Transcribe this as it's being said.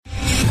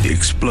The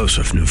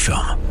explosive new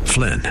film,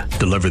 Flynn,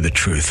 deliver the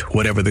truth,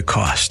 whatever the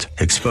cost,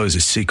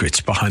 exposes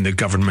secrets behind the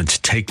government's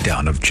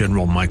takedown of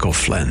General Michael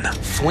Flynn.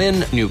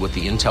 Flynn knew what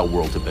the intel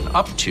world had been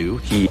up to.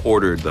 He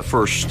ordered the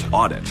first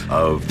audit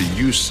of the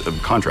use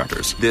of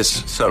contractors.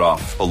 This set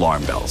off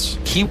alarm bells.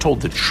 He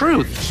told the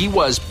truth. He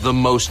was the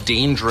most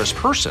dangerous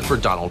person for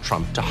Donald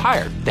Trump to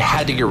hire. They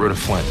had to get rid of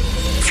Flynn.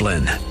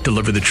 Flynn,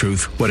 deliver the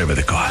truth, whatever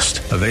the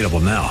cost. Available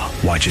now.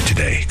 Watch it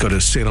today. Go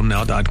to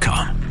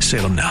salemnow.com.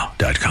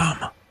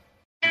 salemnow.com.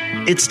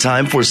 It's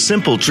time for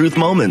Simple Truth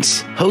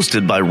Moments,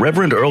 hosted by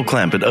Reverend Earl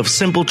Clampett of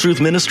Simple Truth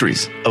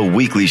Ministries, a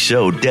weekly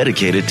show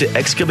dedicated to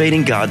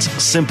excavating God's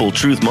simple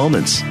truth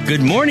moments.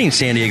 Good morning,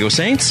 San Diego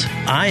Saints.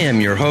 I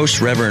am your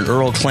host, Reverend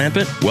Earl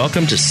Clampett.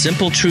 Welcome to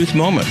Simple Truth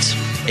Moments,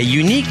 a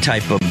unique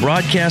type of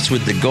broadcast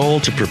with the goal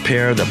to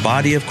prepare the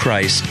body of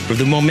Christ for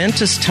the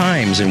momentous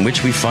times in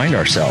which we find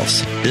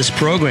ourselves. This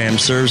program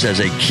serves as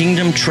a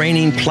kingdom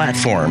training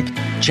platform,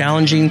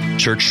 challenging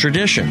church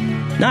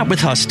tradition, not with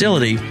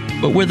hostility,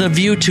 but with a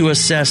view to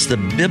assess the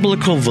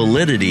biblical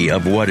validity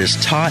of what is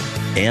taught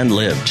and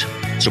lived.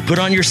 So put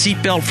on your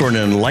seatbelt for an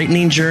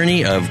enlightening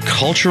journey of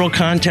cultural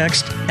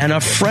context and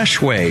a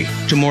fresh way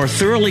to more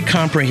thoroughly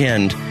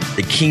comprehend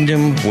the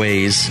kingdom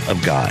ways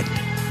of God.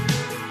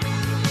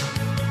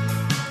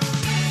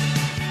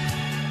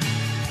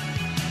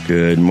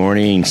 Good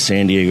morning,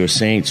 San Diego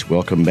Saints.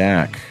 Welcome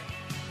back.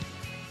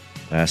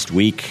 Last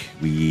week,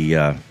 we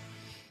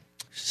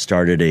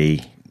started a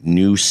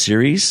new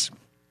series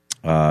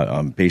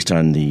based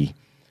on the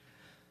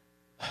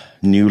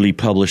newly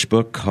published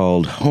book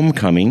called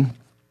Homecoming,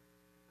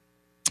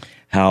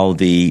 How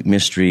the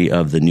Mystery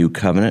of the New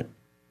Covenant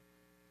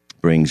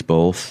Brings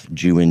Both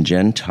Jew and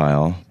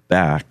Gentile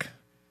Back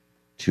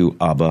to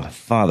Abba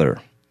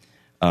Father.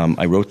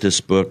 I wrote this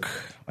book.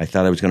 I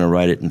thought I was going to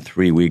write it in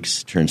 3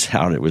 weeks. Turns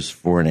out it was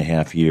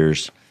 4.5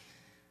 years.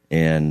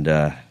 And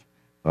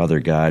Father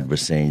God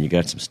was saying, you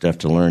got some stuff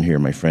to learn here,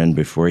 my friend,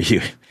 before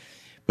you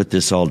put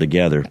this all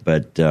together.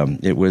 But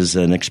it was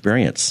an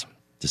experience,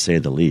 to say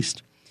the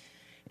least.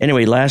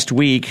 Anyway, last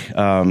week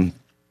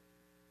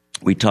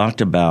we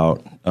talked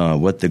about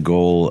what the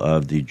goal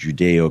of the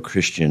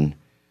Judeo-Christian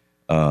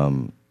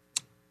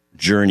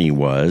journey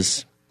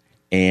was.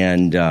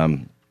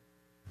 And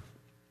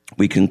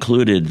we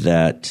concluded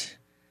that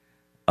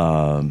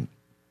the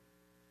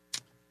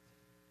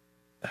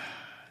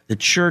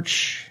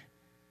church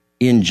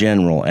in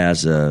general,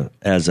 as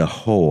a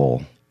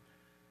whole,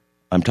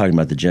 I'm talking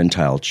about the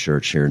Gentile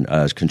church here,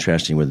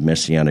 contrasting with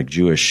Messianic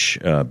Jewish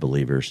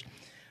believers.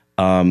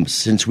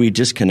 Since we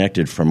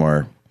disconnected from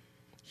our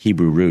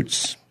Hebrew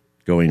roots,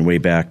 going way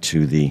back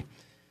to the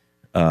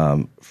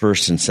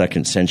 1st and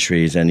 2nd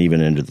centuries, and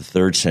even into the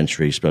 3rd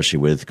century, especially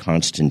with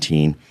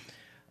Constantine,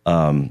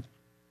 when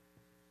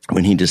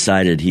he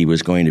decided he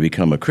was going to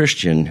become a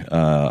Christian,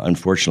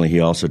 unfortunately, he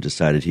also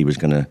decided he was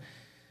going to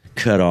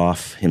cut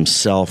off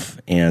himself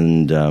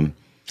and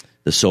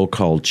the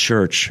so-called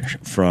church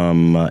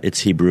from its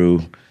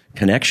Hebrew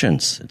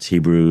connections, its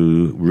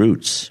Hebrew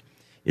roots,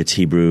 its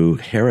Hebrew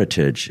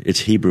heritage, its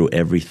Hebrew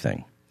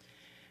everything.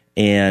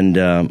 And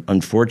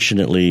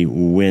unfortunately,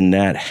 when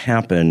that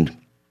happened,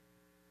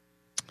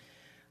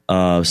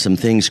 some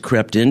things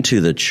crept into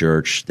the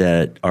church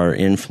that are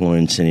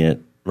influencing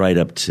it right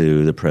up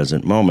to the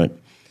present moment.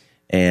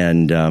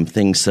 And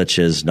things such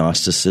as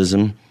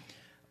Gnosticism.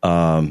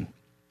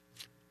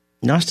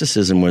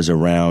 Gnosticism was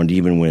around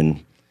even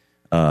when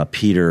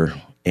Peter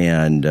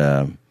and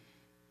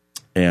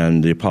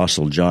the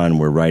Apostle John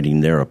were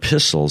writing their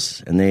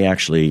epistles, and they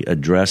actually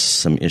addressed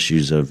some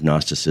issues of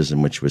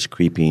Gnosticism, which was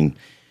creeping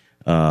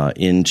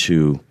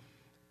into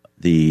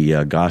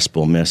the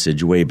gospel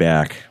message way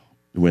back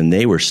when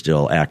they were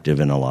still active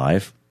and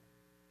alive.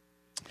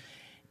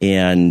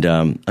 And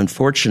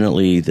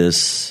unfortunately,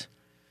 this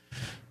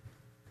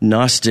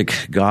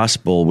Gnostic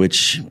gospel,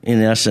 which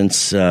in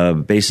essence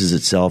bases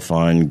itself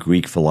on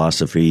Greek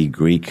philosophy,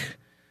 Greek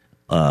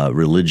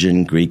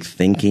religion, Greek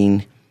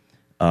thinking,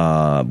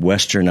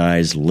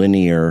 westernized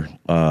linear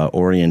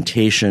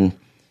orientation,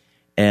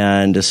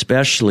 and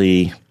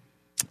especially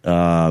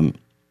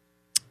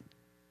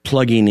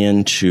plugging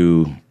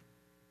into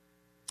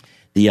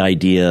the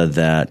idea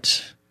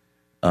that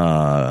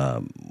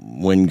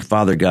when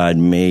Father God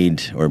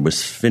made or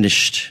was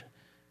finished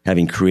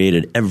having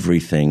created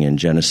everything in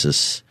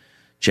Genesis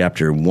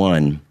chapter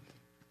 1,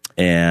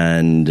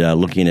 and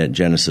looking at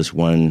Genesis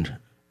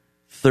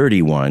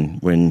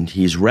 1:31, when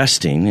he's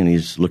resting and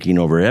he's looking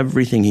over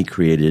everything he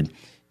created,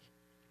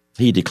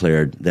 he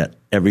declared that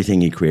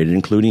everything he created,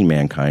 including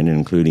mankind and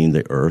including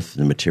the earth,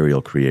 the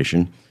material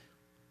creation,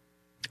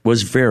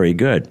 was very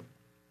good.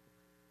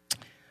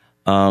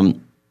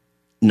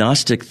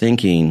 Gnostic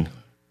thinking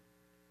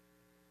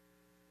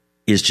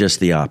is just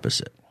the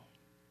opposite.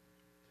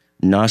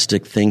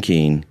 Gnostic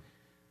thinking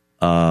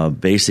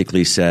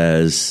basically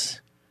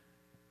says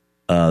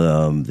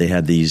they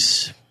had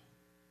these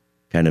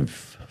kind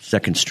of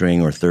second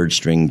string or third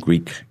string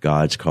Greek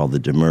gods called the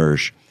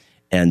Demiurge,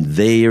 and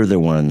they are the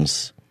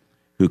ones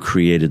who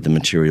created the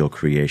material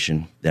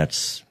creation.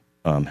 That's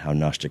how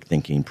Gnostic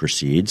thinking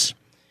proceeds.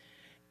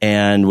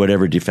 And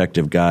whatever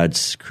defective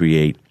gods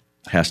create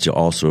has to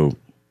also,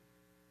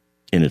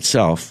 in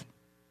itself,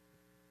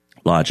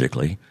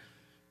 logically,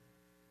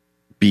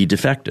 be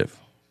defective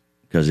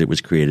because it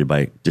was created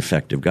by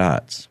defective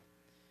gods.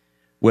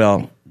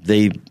 Well,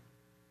 they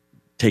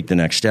take the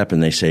next step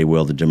and they say,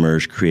 well, the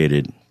Demurge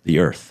created the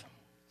earth.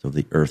 So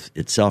the earth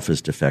itself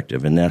is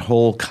defective. And that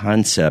whole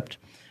concept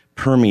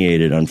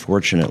permeated,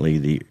 unfortunately,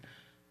 the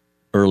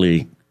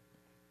early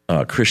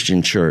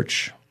Christian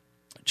church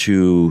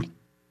to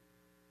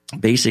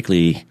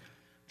basically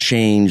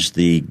change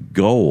the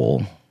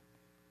goal,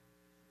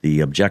 the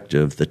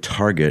objective, the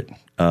target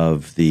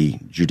of the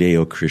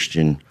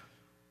Judeo-Christian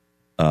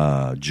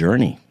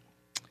journey.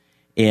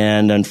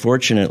 And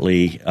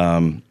unfortunately,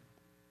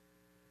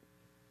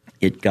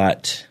 it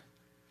got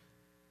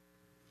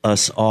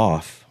us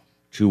off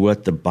to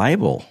what the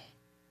Bible,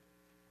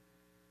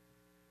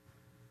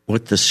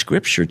 what the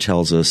Scripture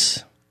tells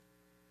us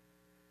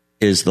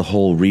is the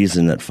whole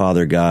reason that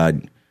Father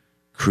God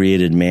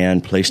created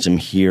man, placed him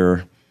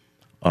here,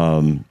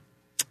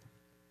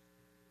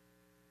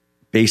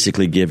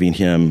 basically giving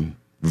him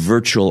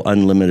virtual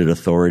unlimited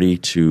authority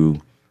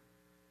to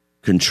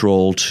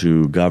control,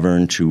 to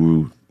govern,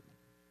 to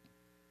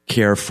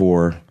care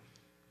for,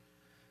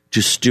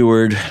 to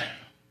steward,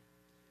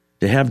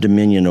 to have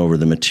dominion over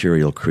the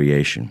material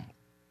creation.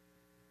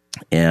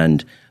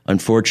 And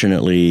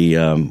unfortunately,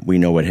 we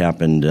know what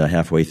happened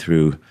halfway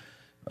through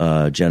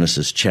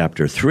Genesis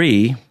chapter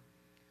 3,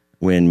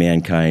 when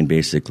mankind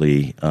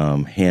basically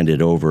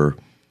handed over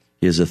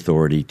his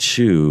authority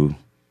to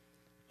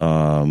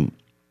a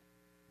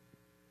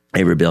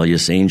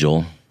rebellious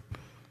angel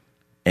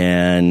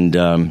and,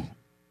 in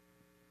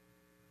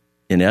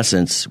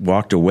essence,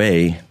 walked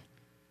away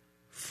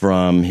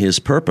from his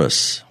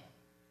purpose.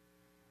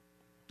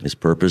 His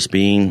purpose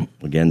being,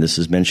 again, this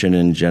is mentioned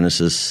in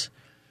Genesis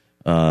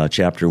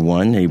chapter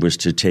 1, he was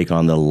to take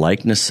on the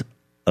likeness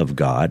of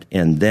God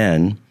and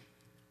then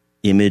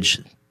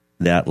image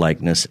that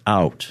likeness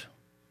out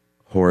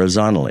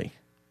horizontally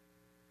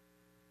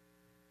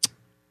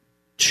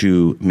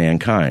to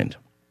mankind.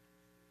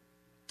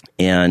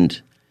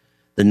 And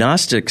the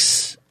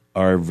Gnostics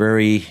are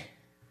very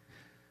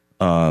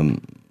much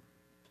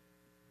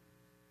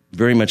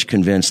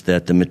convinced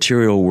that the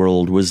material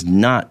world was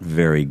not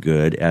very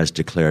good as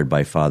declared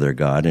by Father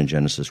God in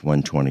Genesis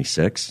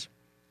 1:26.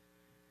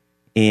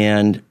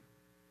 And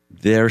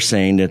they're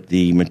saying that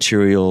the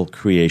material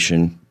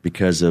creation,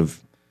 because of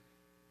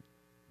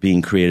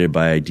being created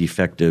by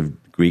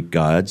defective Greek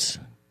gods,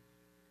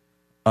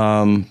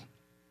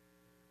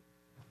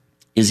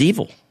 is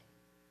evil.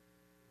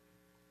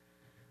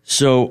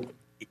 So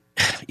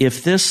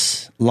if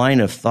this line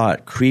of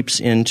thought creeps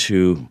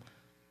into,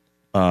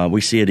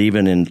 we see it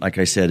even in, like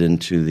I said,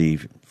 into the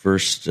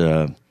first,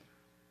 the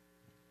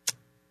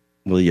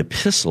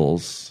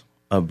epistles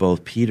of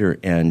both Peter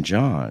and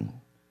John,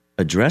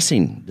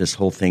 addressing this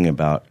whole thing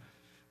about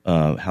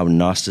how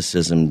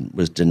Gnosticism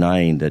was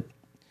denying that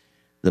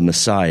the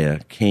Messiah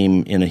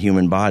came in a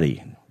human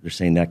body. They're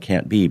saying that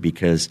can't be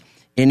because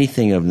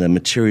anything of the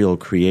material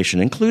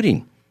creation,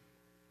 including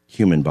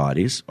human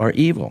bodies, are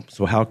evil.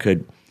 So how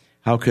could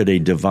a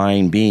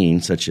divine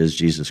being such as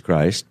Jesus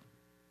Christ,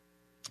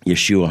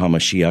 Yeshua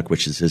HaMashiach,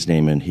 which is his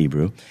name in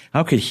Hebrew,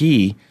 how could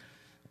he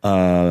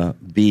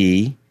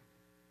be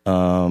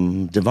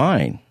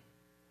divine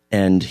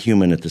and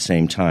human at the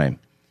same time?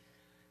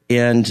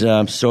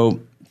 And so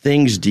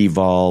things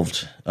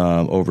devolved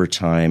over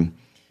time,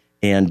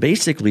 and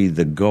basically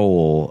the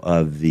goal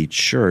of the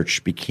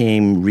church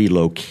became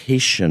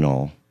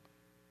relocational.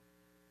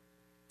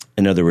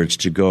 In other words,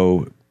 to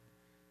go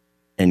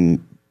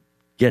and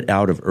get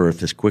out of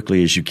earth as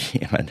quickly as you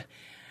can,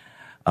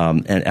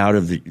 and out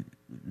of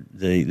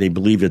they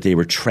believed that they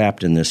were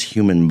trapped in this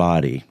human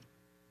body,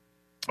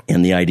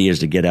 and the idea is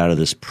to get out of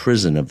this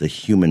prison of the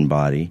human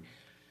body,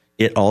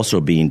 it also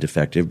being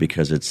defective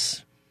because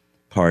it's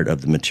part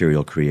of the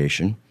material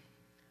creation,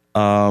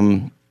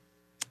 and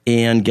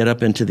get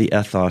up into the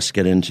ethos,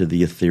 get into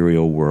the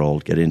ethereal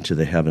world, get into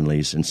the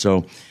heavenlies. And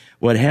so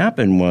what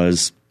happened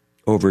was,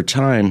 over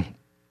time,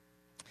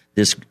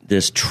 this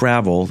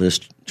travel, this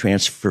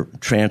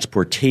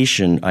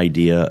transportation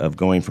idea of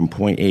going from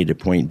point A to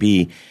point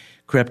B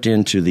crept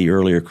into the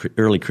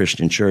early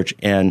Christian church,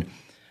 and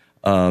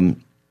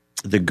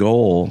the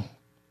goal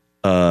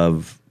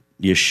of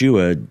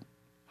Yeshua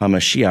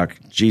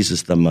HaMashiach,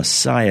 Jesus the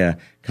Messiah,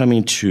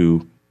 coming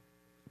to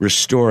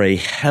restore a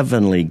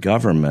heavenly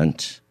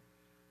government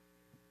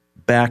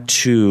back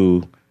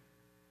to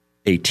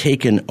a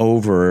taken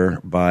over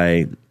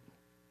by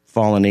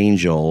fallen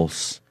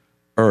angels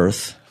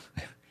earth,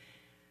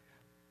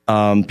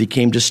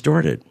 became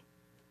distorted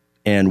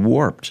and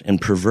warped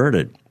and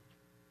perverted.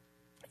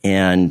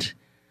 And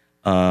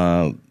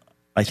I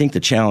think the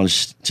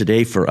challenge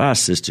today for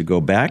us is to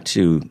go back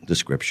to the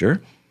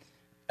Scripture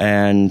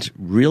and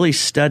really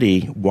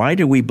study, why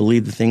do we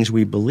believe the things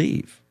we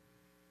believe?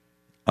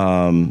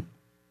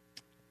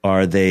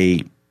 Are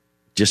they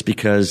just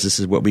because this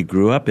is what we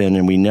grew up in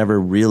and we never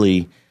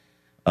really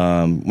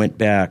went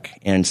back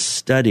and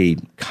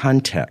studied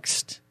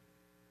context,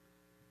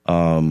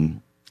 the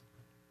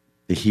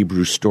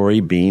Hebrew story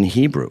being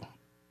Hebrew,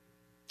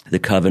 the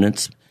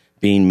covenants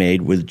being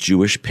made with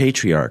Jewish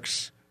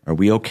patriarchs. Are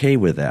we okay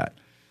with that?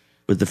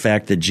 With the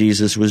fact that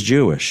Jesus was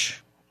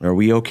Jewish, are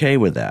we okay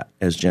with that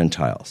as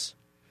Gentiles?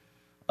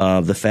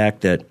 The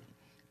fact that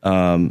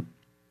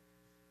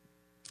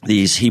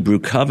these Hebrew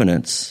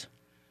covenants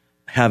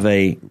have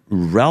a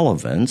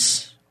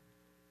relevance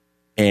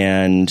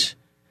and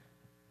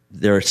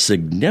they're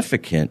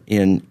significant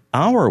in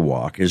our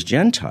walk as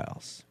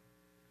Gentiles.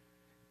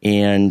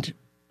 And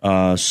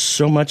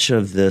so much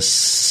of this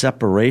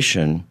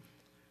separation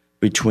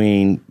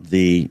between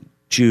the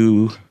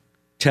two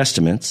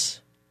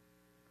testaments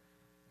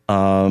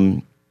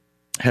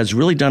has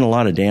really done a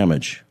lot of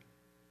damage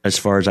as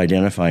far as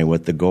identifying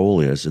what the goal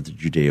is of the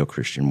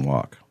Judeo-Christian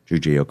walk,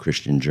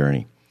 Judeo-Christian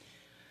journey.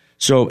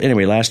 So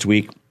anyway, last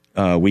week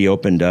we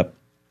opened up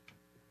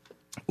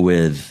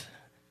with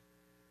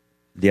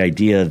the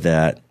idea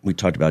that we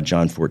talked about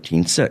John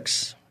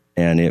 14:6,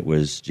 and it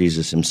was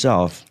Jesus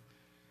himself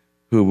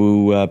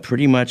who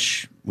pretty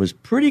much was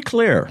pretty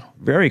clear,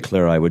 very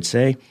clear, I would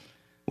say,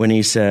 when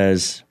he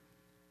says,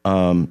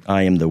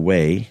 I am the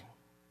way.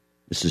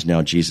 This is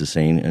now Jesus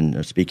saying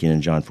and speaking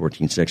in John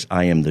 14:6,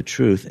 I am the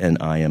truth and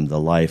I am the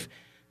life.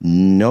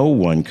 No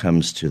one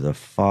comes to the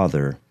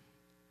Father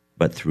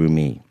but through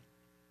me.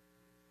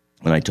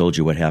 And I told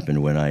you what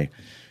happened when I,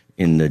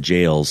 in the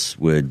jails,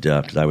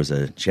 because I was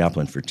a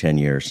chaplain for 10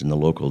 years in the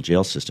local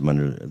jail system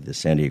under the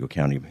San Diego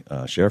County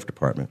Sheriff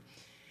Department.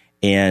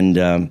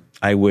 And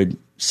I would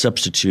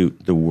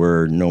substitute the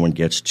word, no one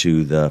gets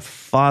to the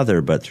Father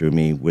but through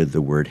me, with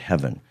the word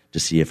heaven, to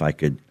see if I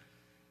could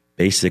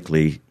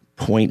basically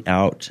point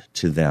out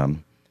to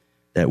them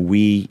that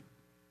we,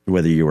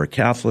 whether you were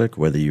Catholic,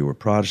 whether you were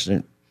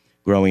Protestant,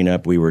 growing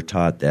up we were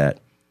taught that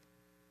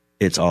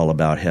it's all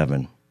about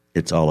heaven.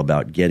 It's all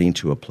about getting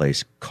to a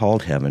place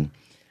called heaven.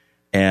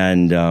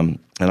 And I'm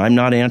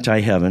not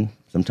anti-heaven.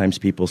 Sometimes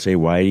people say,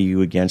 why are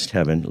you against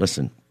heaven?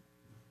 Listen,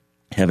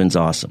 heaven's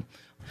awesome.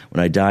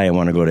 When I die, I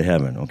want to go to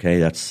heaven, okay?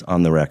 That's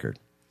on the record.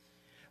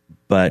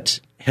 But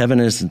heaven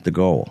isn't the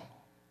goal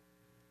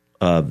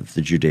of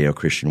the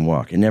Judeo-Christian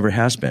walk. It never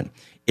has been.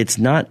 It's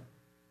not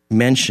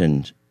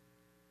mentioned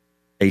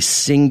a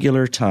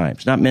singular time.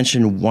 It's not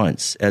mentioned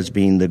once as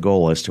being the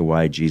goal as to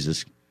why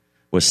Jesus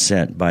was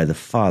sent by the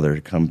Father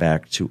to come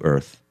back to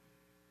earth,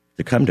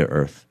 to come to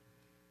earth.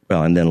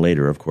 Well, and then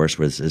later, of course,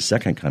 was his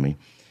second coming,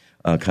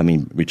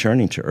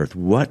 returning to earth.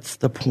 What's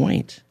the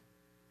point?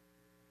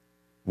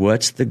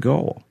 What's the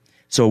goal?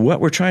 So what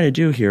we're trying to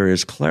do here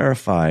is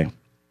clarify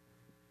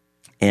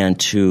and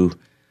to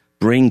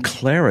bring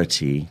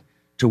clarity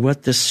to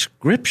what the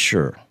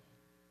Scripture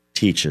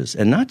teaches,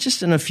 and not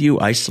just in a few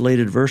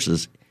isolated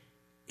verses.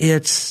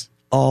 It's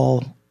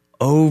all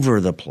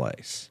over the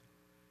place.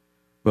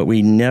 But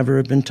we never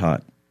have been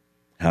taught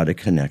how to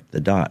connect the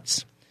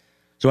dots.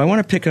 So I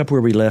want to pick up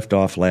where we left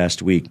off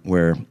last week,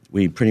 where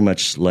we pretty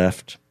much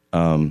left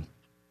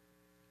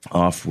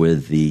off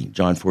with the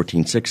John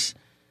 14:6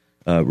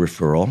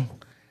 referral,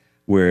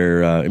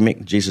 where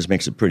Jesus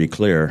makes it pretty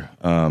clear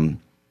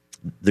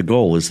the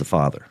goal is the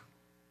Father,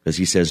 because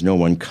he says no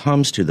one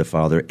comes to the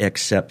Father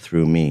except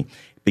through me,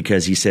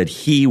 because he said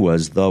he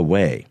was the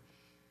way,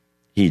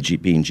 he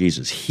being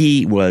Jesus.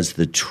 He was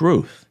the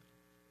truth,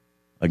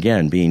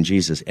 again, being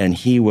Jesus, and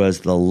he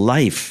was the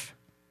life,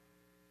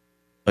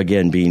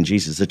 again, being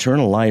Jesus.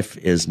 Eternal life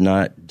is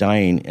not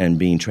dying and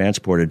being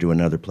transported to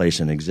another place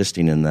and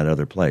existing in that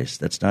other place.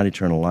 That's not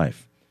eternal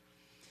life.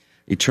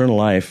 Eternal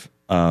life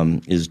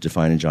is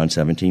defined in John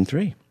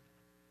 17:3.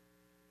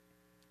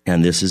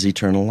 And this is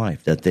eternal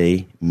life, that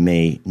they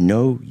may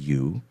know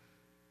you,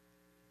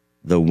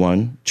 the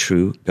one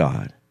true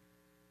God,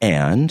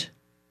 and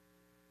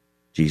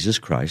Jesus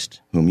Christ,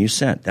 whom you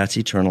sent. That's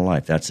eternal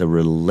life. That's a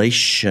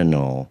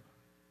relational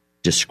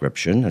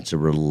description. That's a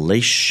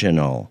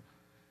relational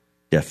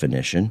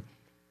definition,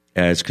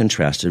 as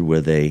contrasted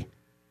with a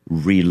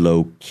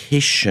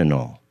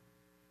relocational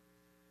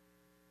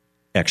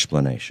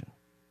explanation.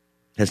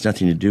 It has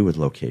nothing to do with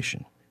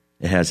location.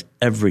 It has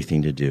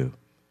everything to do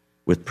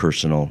with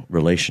personal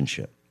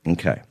relationship.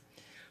 Okay.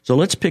 So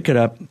let's pick it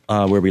up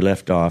where we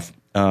left off.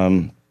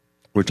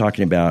 We're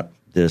talking about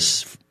the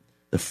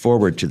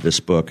forward to this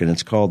book, and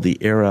it's called The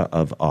Era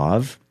of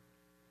Av,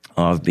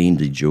 Av being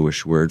the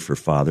Jewish word for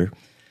father,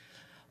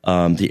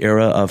 the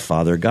era of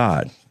Father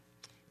God.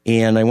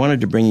 And I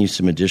wanted to bring you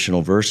some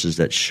additional verses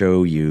that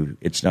show you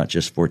it's not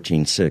just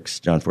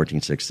 14:6, John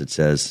 14:6, that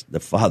says the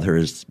Father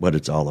is what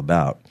it's all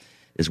about,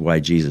 is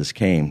why Jesus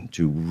came,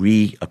 to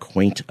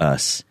reacquaint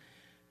us,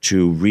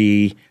 to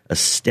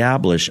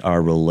reestablish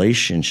our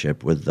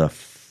relationship with the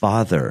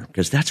Father,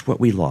 because that's what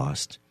we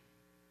lost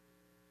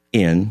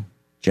in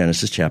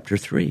Genesis chapter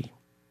 3.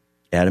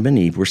 Adam and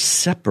Eve were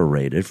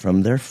separated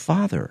from their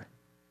Father,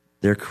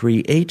 their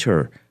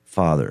Creator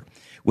Father.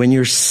 When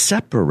you're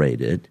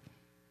separated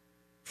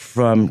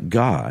from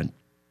God,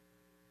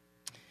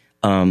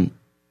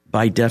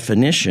 by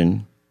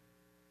definition,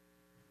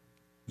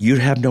 you'd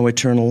have no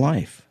eternal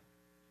life.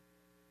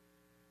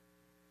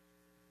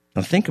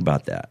 Now think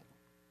about that.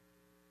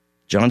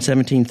 John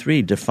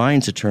 17:3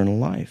 defines eternal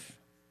life.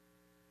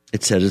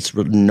 It says it's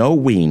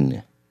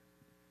knowing,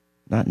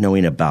 not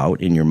knowing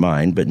about in your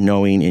mind, but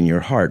knowing in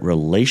your heart,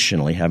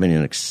 relationally, having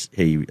an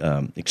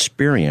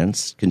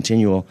experience,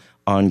 continual,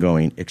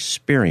 ongoing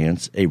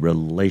experience, a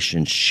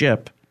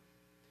relationship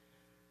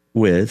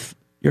with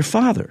your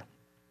Father.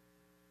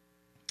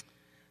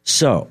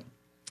 So,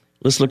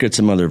 let's look at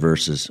some other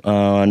verses.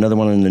 Another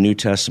one in the New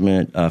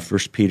Testament,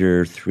 1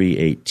 Peter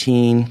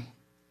 3:18.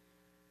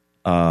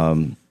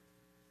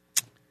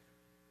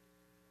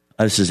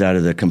 This is out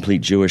of the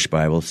Complete Jewish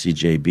Bible,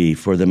 CJB.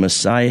 For the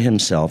Messiah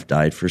himself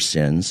died for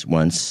sins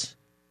once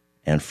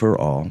and for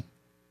all,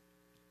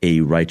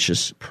 a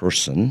righteous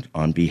person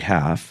on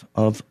behalf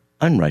of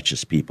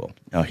unrighteous people.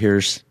 Now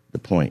here's the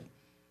point.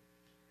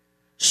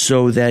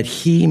 So that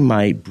he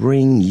might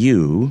bring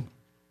you,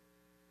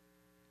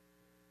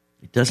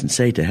 it doesn't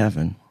say to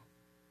heaven.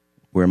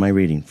 Where am I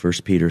reading? 1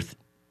 Peter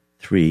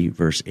 3,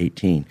 verse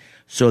 18.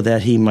 So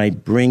that he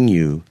might bring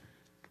you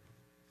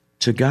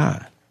to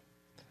God.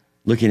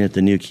 Looking at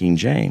the New King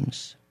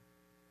James,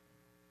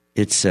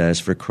 it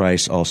says, for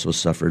Christ also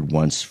suffered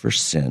once for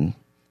sin,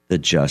 the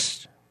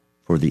just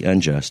for the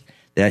unjust,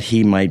 that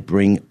he might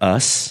bring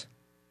us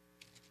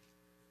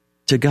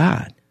to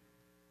God.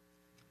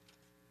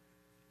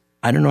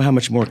 I don't know how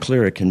much more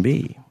clear it can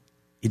be.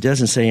 It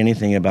doesn't say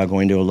anything about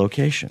going to a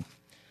location.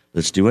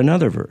 Let's do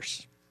another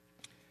verse.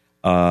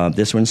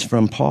 This one's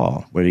from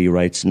Paul, where he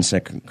writes in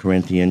 2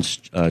 Corinthians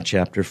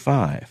chapter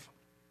 5.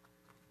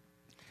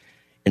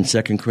 In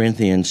 2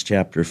 Corinthians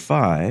chapter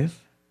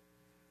 5,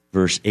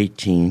 verse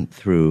 18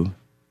 through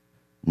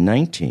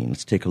 19.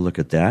 Let's take a look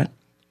at that.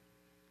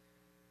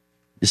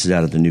 This is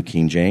out of the New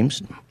King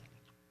James.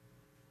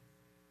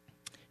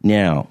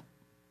 Now,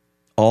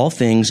 all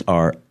things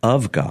are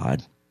of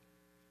God,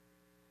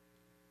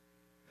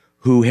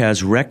 who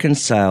has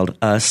reconciled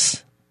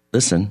us,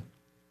 listen,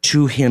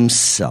 to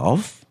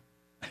himself,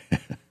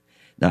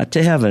 not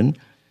to heaven,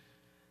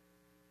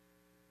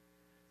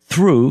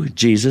 through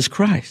Jesus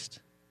Christ,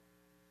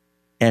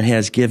 and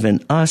has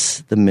given us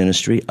the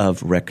ministry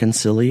of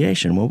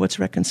reconciliation. Well, what's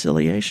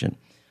reconciliation?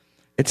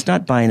 It's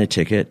not buying a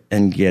ticket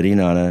and getting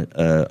on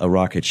a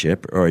rocket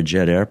ship or a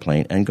jet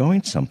airplane and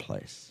going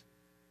someplace.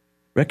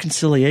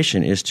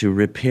 Reconciliation is to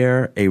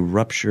repair a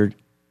ruptured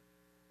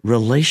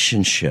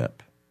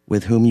relationship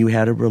with whom you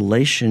had a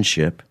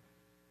relationship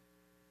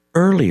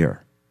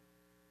earlier.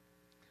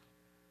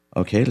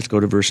 Okay, let's go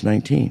to verse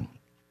 19.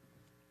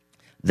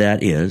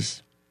 That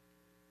is,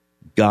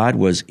 God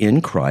was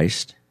in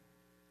Christ,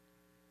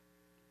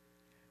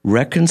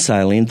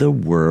 reconciling the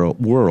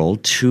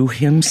world to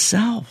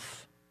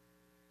himself,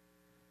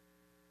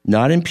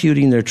 not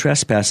imputing their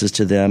trespasses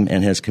to them,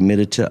 and has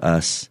committed to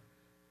us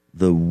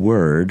the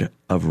word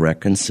of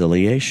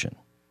reconciliation.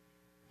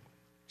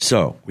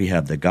 So we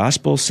have the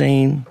gospel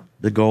saying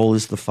the goal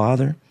is the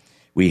Father.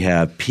 We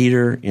have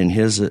Peter in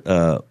his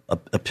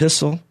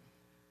epistle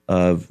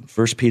of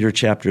 1 Peter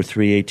chapter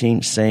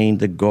 3:18 saying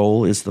the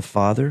goal is the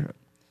Father.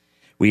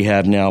 We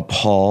have now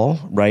Paul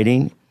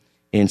writing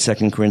in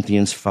 2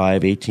 Corinthians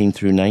 5:18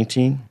 through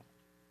 19.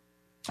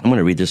 I'm going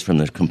to read this from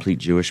the Complete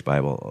Jewish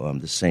Bible,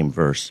 the same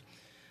verse,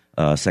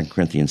 2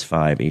 Corinthians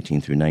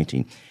 5:18 through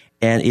 19.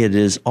 And it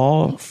is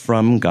all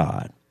from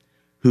God,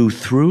 who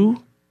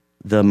through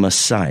the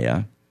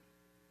Messiah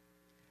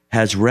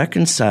has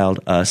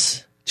reconciled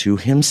us to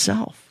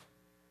himself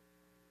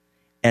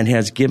and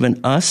has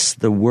given us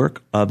the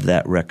work of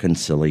that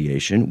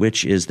reconciliation,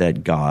 which is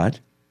that God,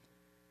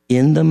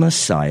 in the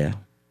Messiah,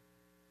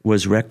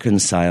 was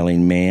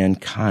reconciling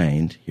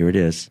mankind, here it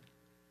is,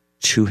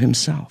 to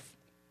himself.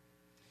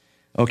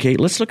 Okay,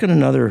 let's look at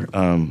another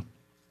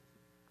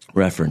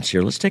reference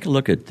here. Let's take a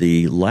look at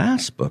the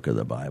last book of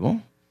the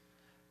Bible.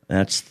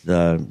 That's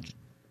the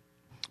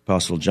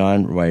Apostle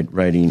John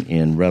writing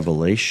in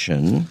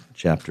Revelation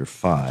chapter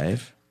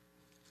 5,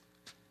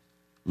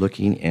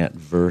 looking at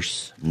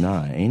verse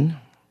 9.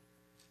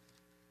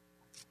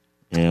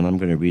 And I'm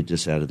going to read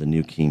this out of the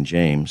New King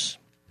James.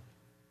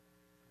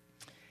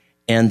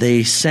 And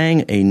they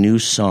sang a new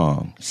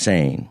song,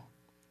 saying,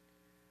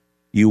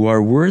 "You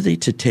are worthy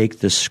to take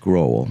the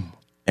scroll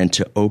and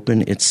to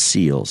open its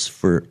seals,"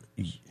 for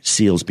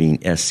seals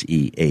being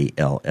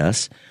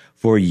S-E-A-L-S,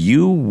 "for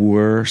you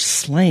were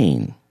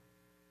slain."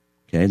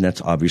 Okay, and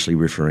that's obviously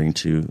referring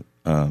to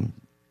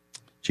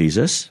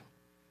Jesus.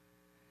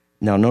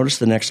 Now notice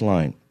the next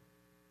line.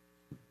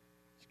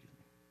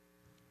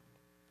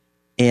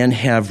 "And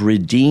have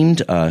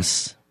redeemed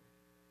us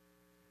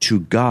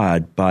to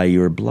God by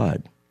your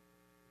blood."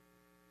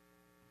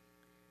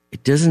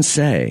 It doesn't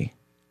say,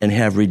 "and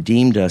have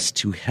redeemed us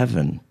to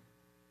heaven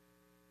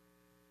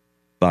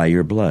by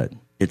your blood."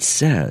 It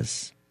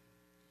says,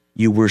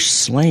 you were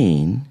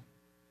slain,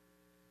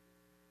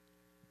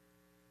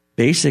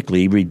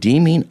 basically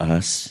redeeming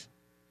us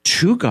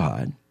to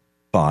God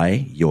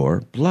by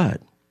your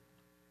blood.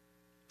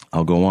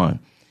 I'll go on.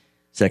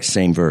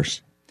 Same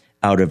verse.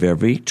 "Out of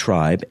every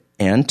tribe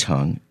and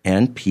tongue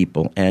and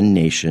people and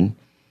nation.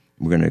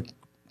 We're going to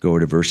go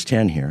to verse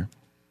 10 here.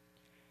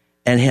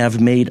 And have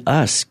made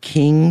us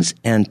kings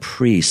and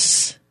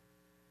priests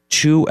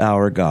to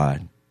our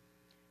God,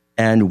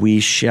 and we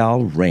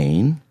shall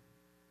reign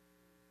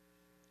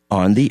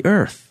on the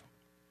earth.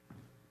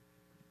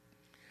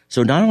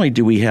 So not only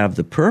do we have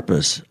the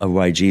purpose of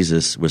why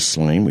Jesus was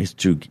slain,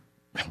 to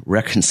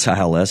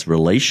reconcile us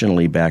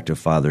relationally back to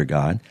Father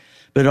God,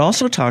 but it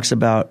also talks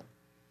about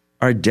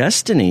our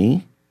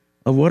destiny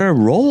of what our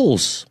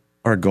roles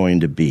are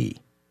going to be.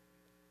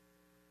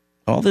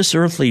 All this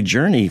earthly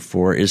journey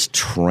for is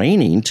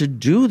training to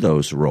do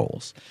those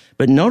roles.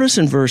 But notice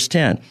in verse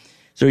 10,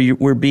 so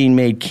we're being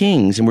made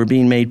kings and we're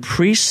being made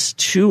priests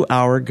to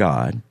our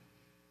God.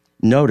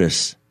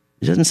 Notice,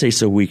 it doesn't say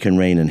so we can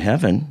reign in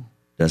heaven.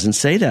 It doesn't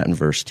say that in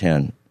verse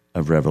 10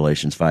 of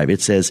Revelations 5.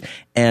 It says,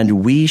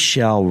 and we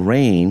shall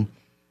reign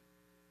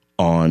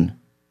on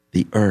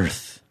the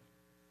earth.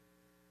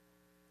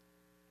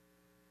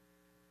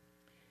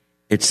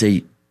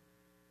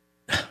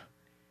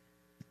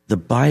 The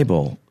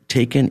Bible,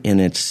 taken in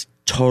its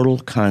total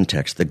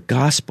context, the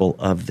gospel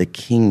of the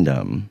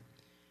kingdom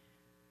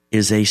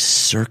is a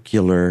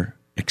circular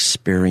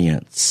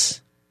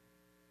experience.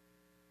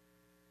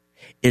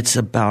 It's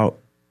about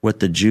what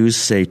the Jews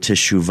say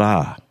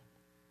teshuvah,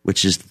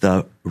 which is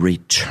the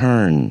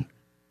return.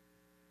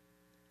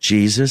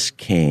 Jesus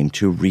came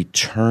to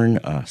return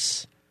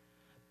us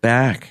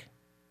back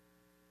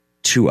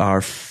to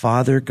our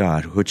Father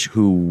God,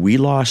 who we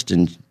lost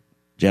in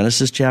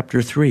Genesis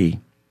chapter 3.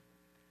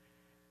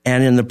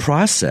 And in the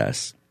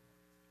process,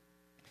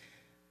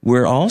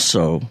 we're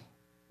also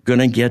going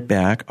to get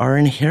back our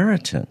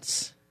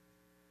inheritance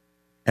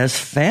as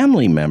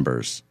family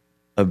members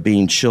of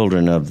being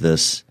children of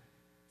this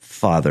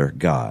Father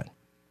God.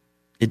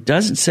 It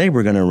doesn't say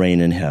we're going to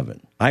reign in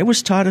heaven. I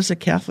was taught as a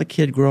Catholic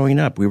kid growing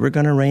up, we were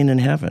going to reign in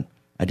heaven.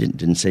 I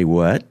didn't say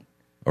what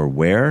or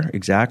where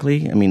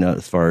exactly. I mean,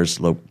 as far as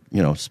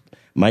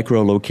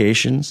micro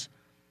locations,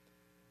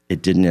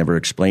 it didn't ever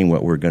explain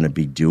what we're going to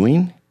be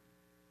doing.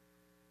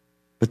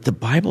 But the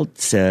Bible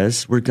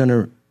says we're going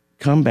to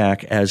come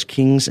back as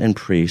kings and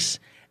priests,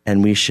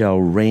 and we shall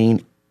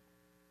reign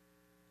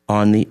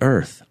on the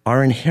earth.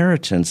 Our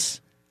inheritance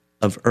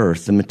of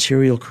earth, the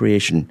material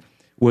creation,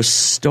 was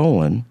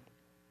stolen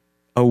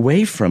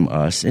away from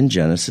us in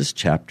Genesis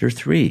chapter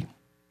 3.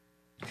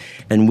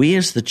 And we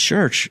as the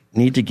church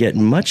need to get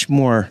much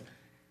more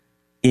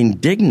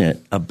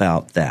indignant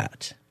about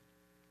that.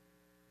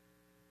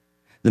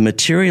 The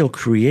material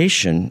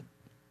creation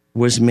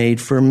was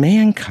made for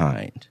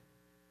mankind.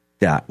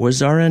 That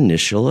was our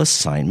initial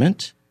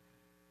assignment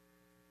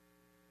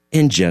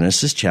in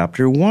Genesis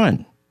chapter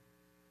 1.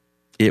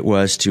 It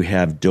was to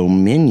have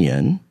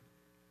dominion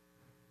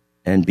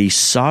and be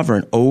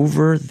sovereign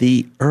over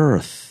the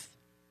earth,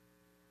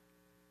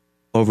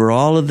 over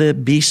all of the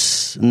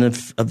beasts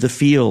of the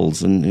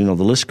fields, and the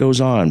list goes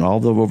on.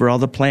 Over all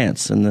the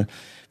plants and the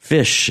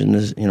fish, and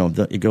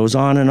it goes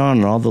on and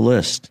all the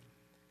list.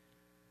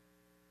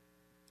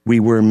 We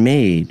were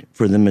made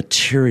for the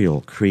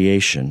material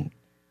creation,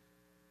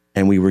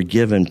 and we were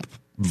given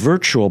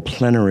virtual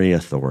plenary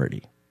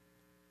authority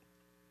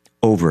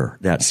over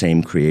that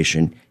same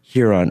creation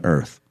here on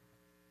earth.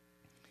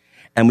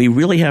 And we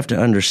really have to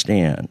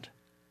understand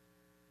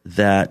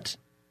that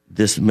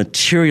this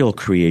material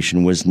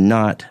creation was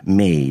not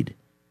made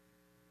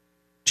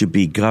to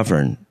be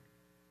governed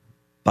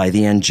by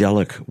the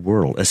angelic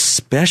world,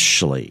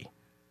 especially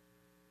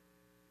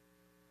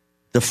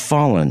the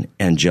fallen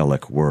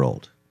angelic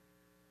world.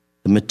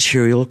 The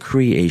material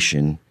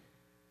creation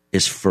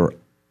is for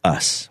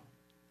us.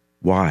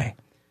 Why?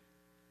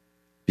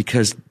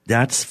 Because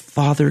that's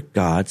Father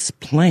God's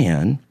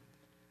plan.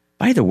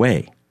 By the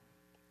way,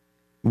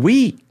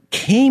 we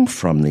came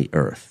from the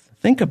earth.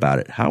 Think about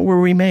it. How were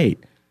we made?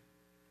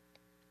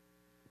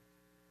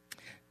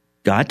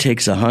 God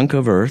takes a hunk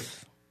of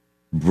earth,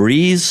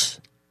 breathes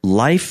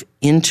life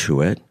into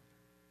it,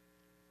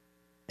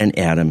 and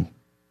Adam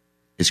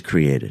is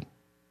created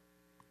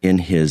in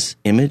his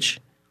image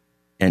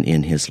and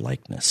in his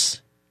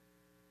likeness.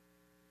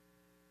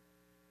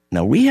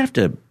 Now, we have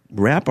to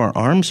wrap our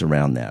arms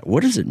around that.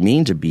 What does it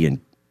mean to be in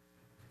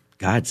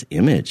God's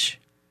image?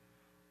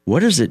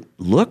 What does it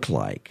look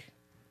like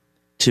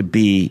to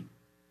be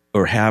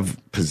or have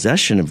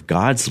possession of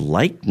God's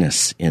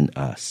likeness in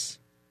us?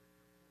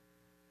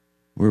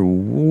 We're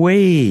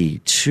way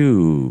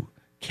too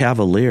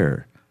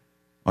cavalier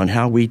on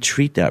how we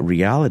treat that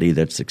reality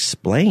that's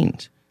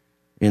explained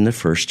in the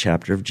first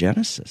chapter of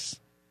Genesis.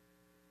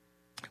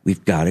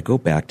 We've got to go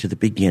back to the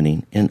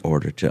beginning in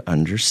order to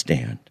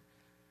understand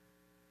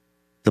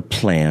the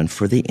plan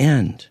for the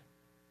end.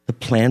 The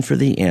plan for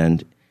the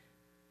end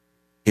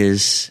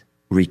is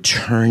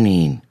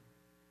returning.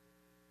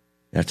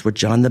 That's what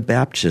John the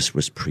Baptist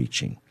was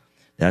preaching.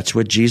 That's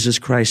what Jesus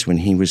Christ, when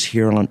he was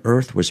here on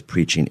earth, was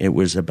preaching. It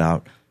was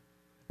about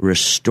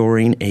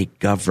restoring a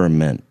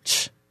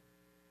government.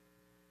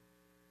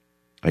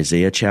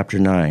 Isaiah chapter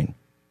 9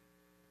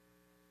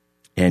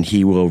 and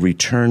he will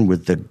return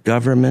with the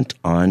government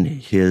on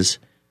his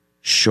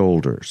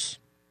shoulders.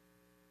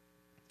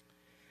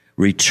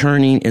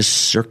 Returning is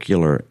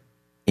circular.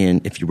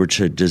 If you were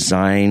to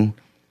design,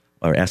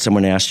 or ask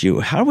someone asked you,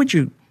 how would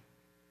you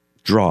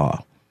draw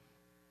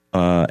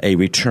a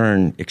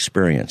return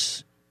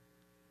experience?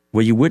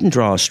 Well, you wouldn't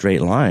draw a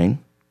straight line.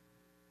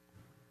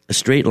 A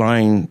straight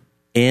line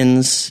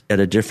ends at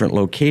a different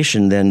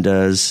location than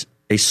does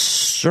a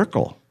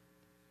circle.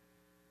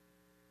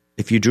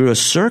 If you drew a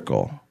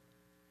circle,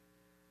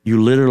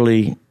 you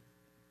literally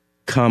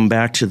come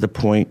back to the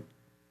point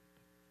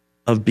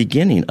of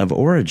beginning, of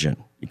origin.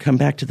 You come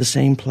back to the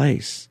same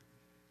place.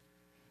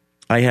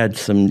 I had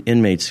some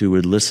inmates who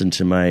would listen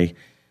to my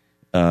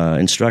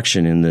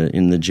instruction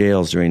in the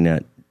jails during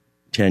that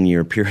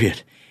 10-year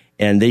period,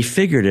 and they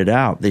figured it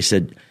out. They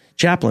said,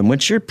 "Chaplain,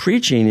 what you're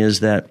preaching is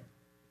that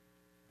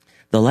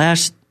the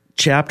last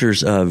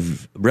chapters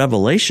of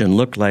Revelation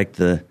look like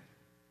the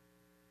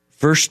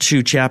first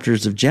 2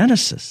 chapters of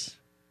Genesis."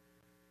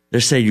 They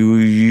say,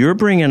 "You're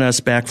bringing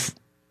us back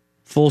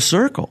full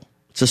circle.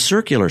 It's a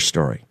circular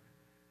story."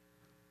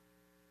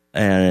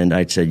 And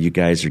I said, "You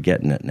guys are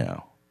getting it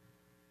now."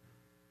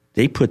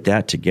 They put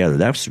that together.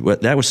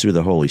 That was through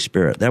the Holy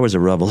Spirit. That was a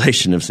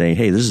revelation of saying,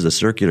 hey, this is a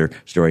circular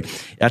story.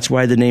 That's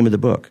why the name of the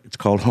book, it's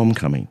called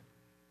Homecoming.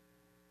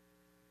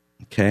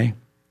 Okay?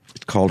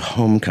 It's called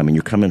Homecoming.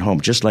 You're coming home,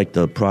 just like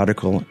the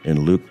prodigal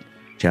in Luke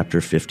chapter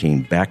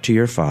 15. Back to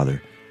your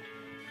father,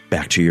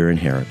 back to your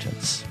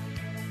inheritance.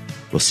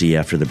 We'll see you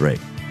after the break.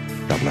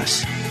 God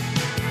bless.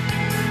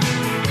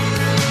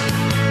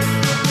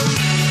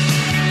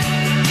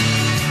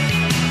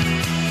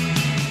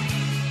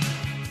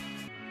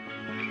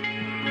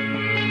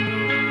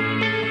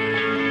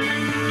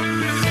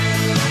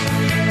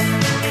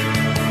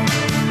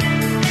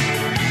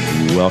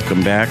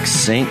 Welcome back,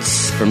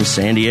 saints from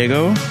San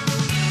Diego,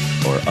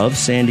 or of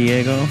San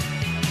Diego.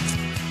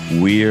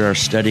 We are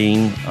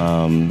studying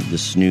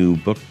this new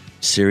book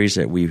series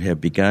that we have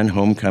begun,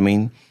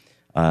 Homecoming.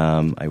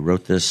 I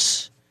wrote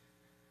this,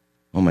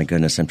 oh my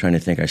goodness, I'm trying to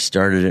think. I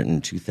started it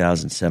in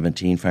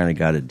 2017, finally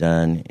got it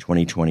done in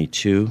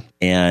 2022.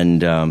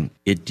 And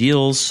it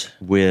deals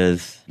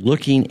with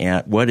looking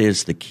at what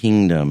is the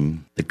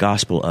kingdom, the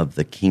gospel of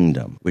the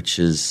kingdom, which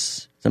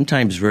is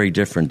sometimes very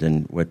different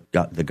than what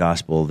the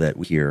gospel that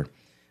we hear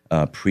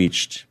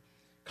preached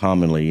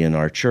commonly in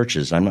our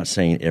churches. I'm not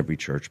saying every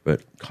church,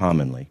 but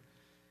commonly.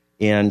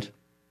 And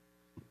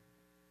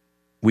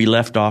we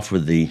left off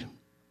with the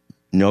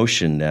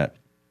notion that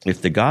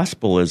if the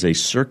gospel is a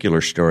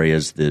circular story,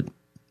 as the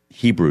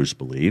Hebrews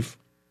believe,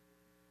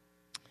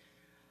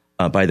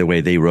 by the way,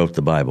 they wrote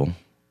the Bible.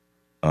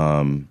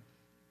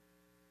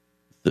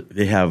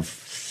 They have,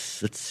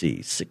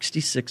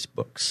 66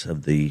 books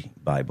of the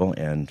Bible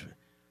and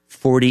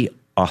 40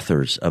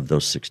 authors of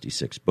those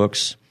 66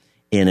 books,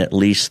 and at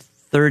least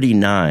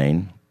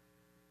 39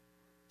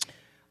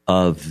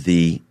 of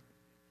the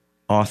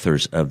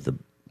authors of the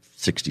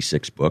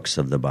 66 books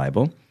of the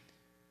Bible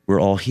were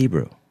all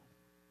Hebrew.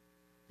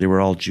 They were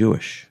all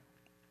Jewish.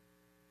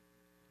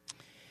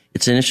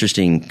 It's an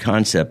interesting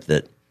concept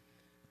that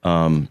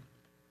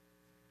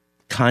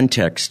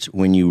context,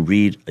 when you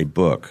read a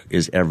book,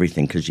 is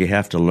everything, because you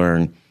have to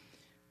learn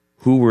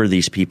who were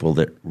these people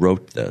that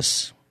wrote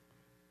this,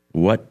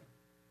 what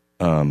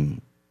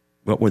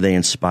were they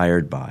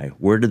inspired by,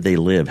 where did they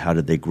live, how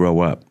did they grow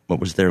up, what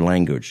was their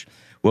language,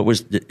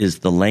 is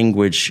the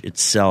language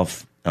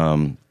itself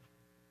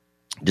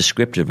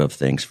descriptive of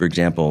things. For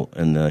example,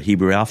 in the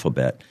Hebrew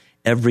alphabet,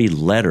 every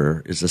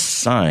letter is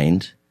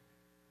assigned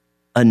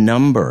a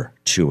number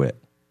to it.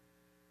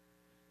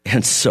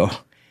 And so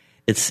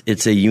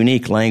it's a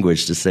unique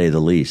language, to say the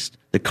least.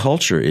 The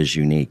culture is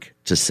unique,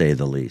 to say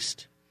the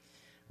least.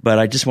 But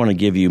I just want to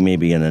give you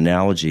maybe an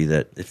analogy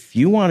that if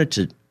you wanted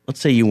to, let's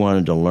say you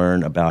wanted to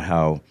learn about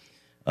how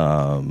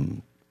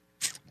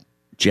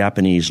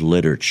Japanese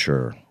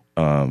literature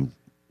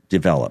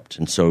developed.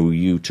 And so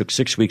you took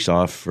 6 weeks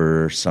off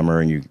for summer,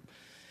 and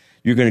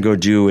you're going to go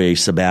do a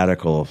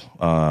sabbatical,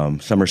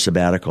 summer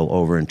sabbatical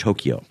over in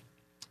Tokyo.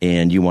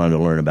 And you wanted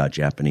to learn about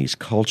Japanese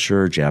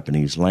culture,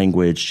 Japanese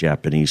language,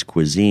 Japanese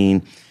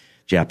cuisine,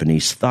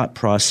 Japanese thought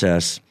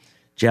process,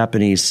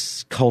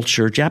 Japanese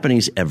culture,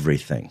 Japanese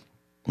everything.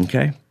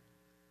 Okay?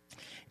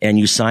 And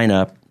you sign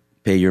up,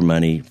 pay your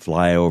money,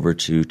 fly over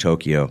to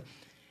Tokyo,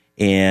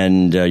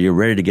 and you're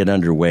ready to get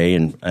underway.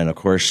 And of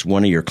course,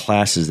 one of your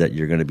classes that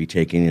you're going to be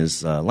taking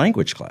is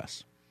language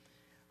class,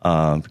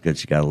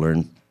 because you got to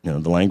learn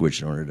the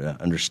language in order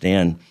to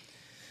understand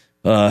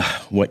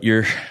what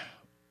you're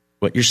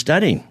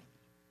studying.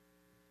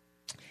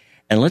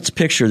 And let's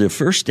picture the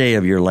first day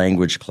of your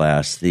language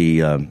class.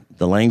 The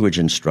language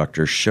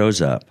instructor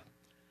shows up,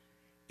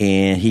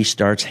 and he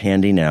starts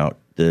handing out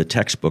the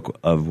textbook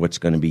of what's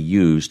going to be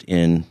used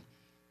in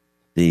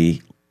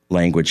the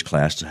language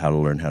class, to how to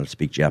learn how to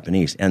speak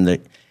Japanese. And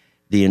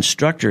the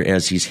instructor,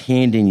 as he's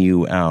handing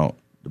you out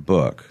the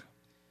book,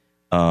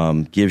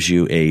 gives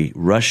you a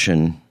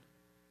Russian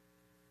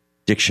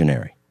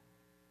dictionary.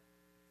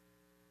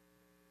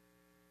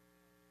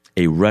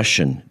 a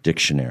Russian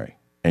dictionary,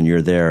 and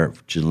you're there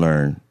to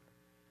learn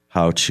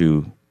how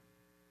to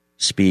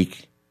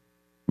speak,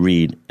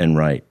 read, and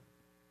write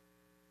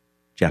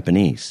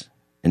Japanese,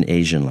 an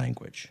Asian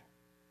language.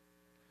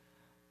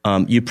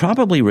 You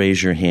probably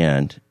raise your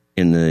hand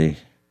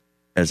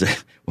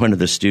as one of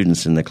the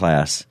students in the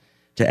class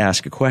to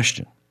ask a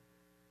question.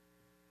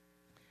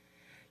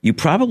 You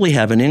probably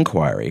have an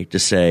inquiry to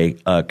say,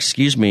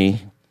 excuse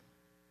me,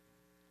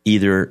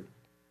 either,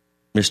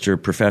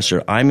 Mr.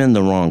 Professor, I'm in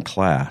the wrong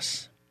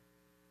class,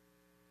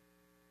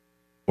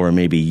 or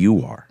maybe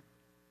you are.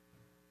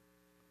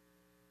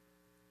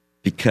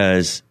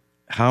 Because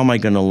how am I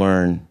going to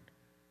learn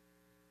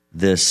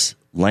this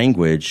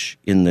language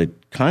in the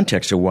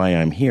context of why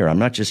I'm here? I'm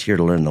not just here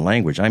to learn the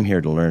language. I'm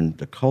here to learn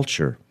the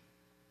culture.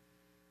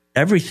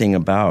 Everything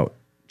about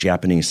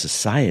Japanese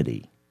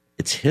society,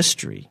 its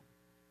history,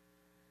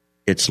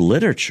 its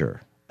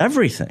literature,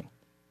 everything.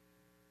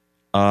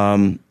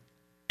 And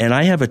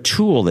I have a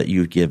tool that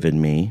you've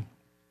given me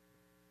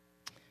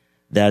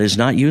that is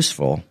not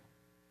useful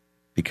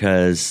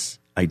because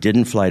I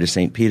didn't fly to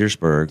St.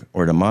 Petersburg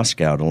or to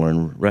Moscow to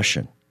learn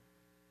Russian.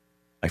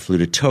 I flew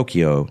to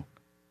Tokyo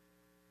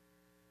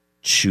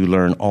to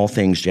learn all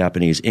things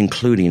Japanese,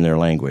 including their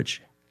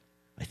language.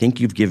 I think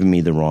you've given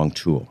me the wrong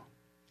tool.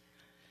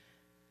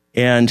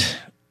 And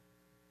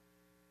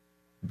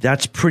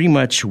that's pretty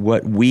much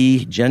what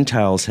we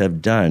Gentiles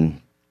have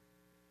done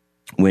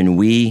when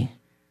we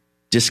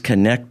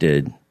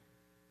disconnected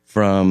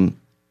from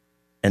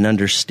an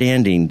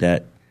understanding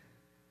that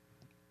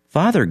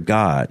Father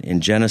God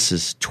in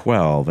Genesis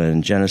 12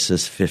 and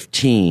Genesis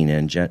 15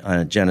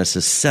 and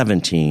Genesis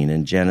 17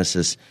 and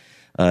Genesis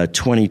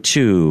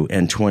 22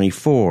 and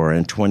 24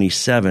 and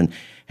 27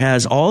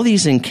 has all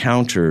these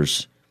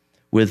encounters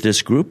with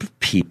this group of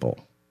people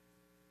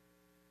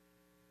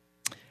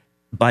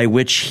by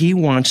which he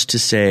wants to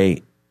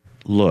say,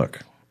 look,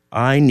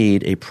 I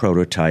need a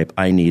prototype,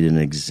 I need an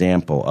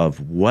example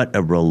of what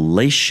a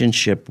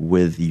relationship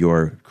with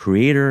your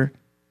Creator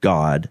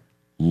God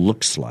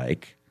looks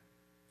like,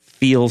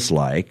 feels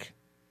like,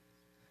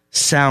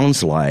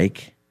 sounds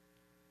like,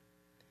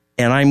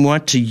 and I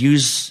want to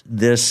use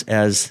this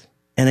as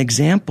an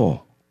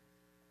example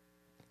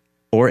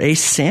or a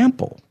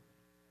sample.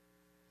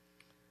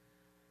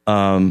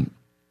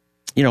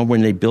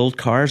 When they build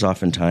cars,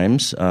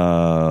 oftentimes,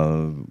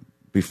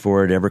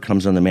 before it ever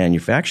comes on the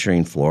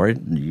manufacturing floor,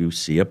 you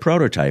see a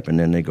prototype, and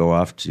then they go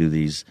off to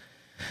these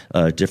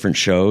different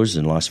shows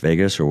in Las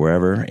Vegas or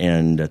wherever,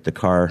 and at the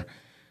car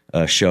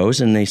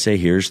shows, and they say,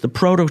 here's the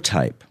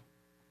prototype.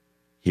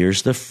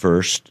 Here's the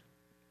first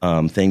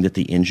thing that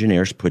the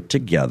engineers put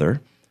together,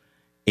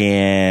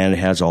 and it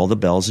has all the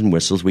bells and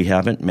whistles. We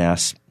haven't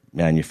mass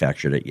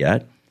manufactured it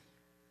yet,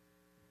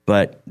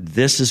 but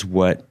this is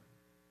what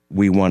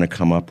we want to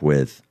come up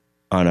with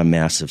on a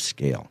massive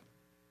scale.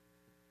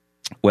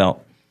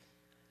 Well,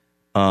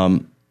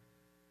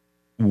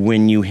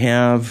 when you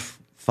have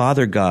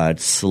Father God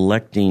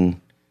selecting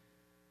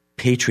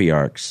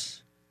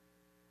patriarchs,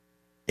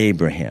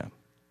 Abraham,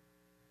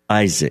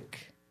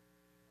 Isaac,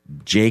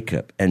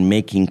 Jacob, and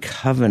making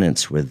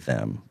covenants with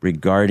them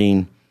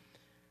regarding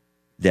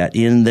that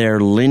in their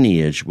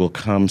lineage will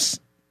come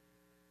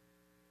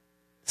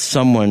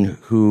someone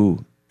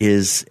who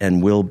is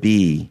and will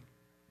be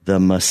the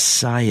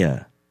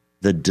Messiah,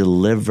 the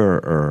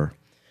deliverer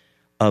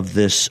of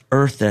this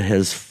earth that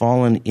has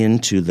fallen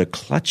into the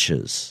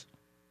clutches,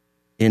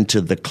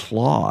 into the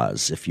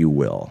claws, if you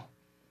will,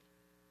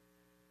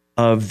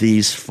 of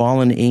these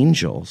fallen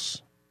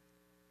angels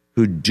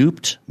who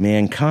duped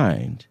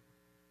mankind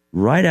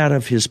right out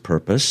of his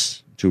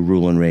purpose to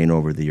rule and reign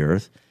over the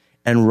earth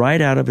and right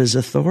out of his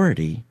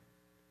authority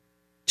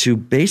to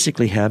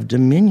basically have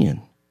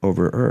dominion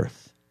over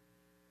earth.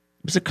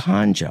 It was a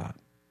con job.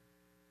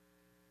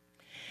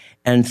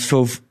 And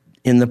so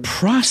in the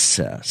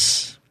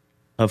process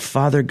of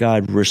Father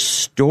God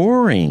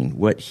restoring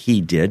what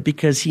he did,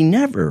 because he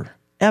never,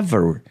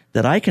 ever,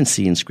 that I can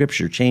see in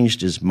Scripture,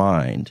 changed his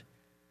mind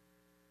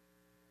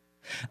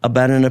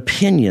about an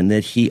opinion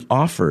that he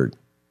offered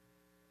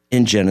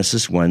in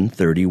Genesis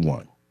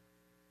 1:31.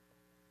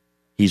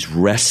 He's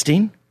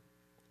resting.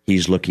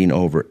 He's looking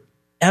over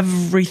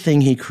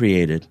everything he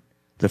created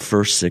the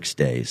first 6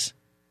 days.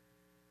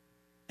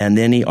 And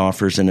then he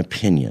offers an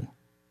opinion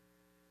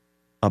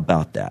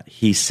about that.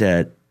 He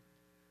said,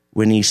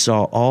 when he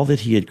saw all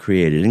that he had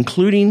created,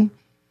 including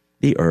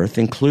the earth,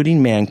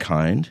 including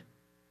mankind,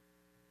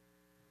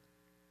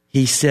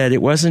 he said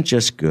it wasn't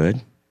just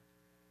good.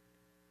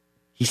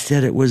 He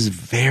said it was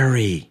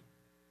very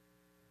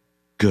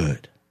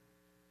good.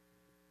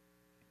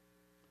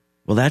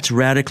 Well, that's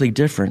radically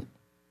different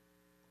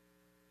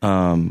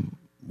when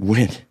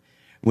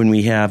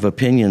we have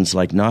opinions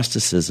like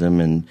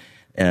Gnosticism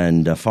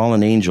and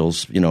fallen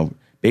angels,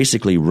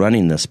 basically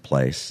running this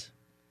place,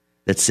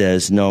 that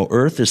says, no,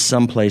 earth is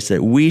someplace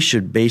that we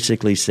should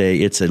basically say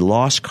it's a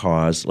lost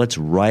cause. Let's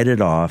write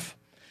it off.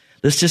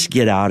 Let's just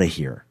get out of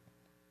here.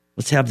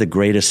 Let's have the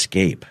great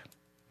escape.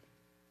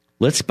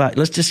 Let's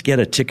just get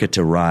a ticket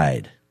to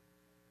ride.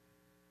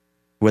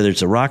 whether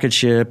it's a rocket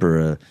ship or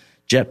a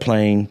jet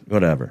plane,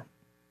 whatever.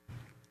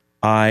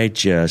 I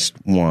just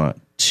want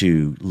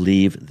to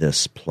leave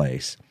this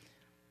place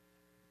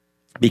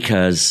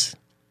because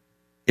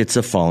it's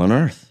a fallen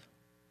earth.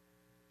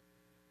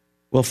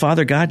 Well,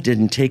 Father God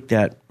didn't take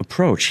that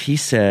approach. He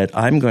said,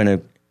 I'm going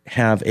to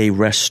have a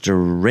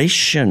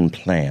restoration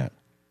plan.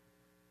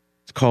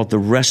 It's called the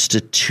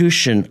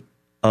restitution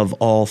of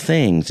all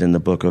things in the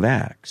book of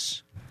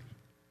Acts.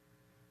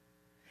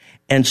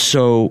 And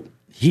so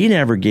he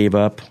never gave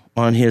up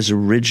on his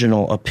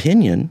original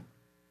opinion.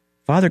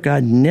 Father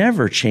God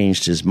never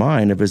changed his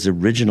mind of his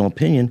original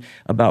opinion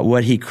about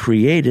what he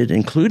created,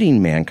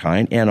 including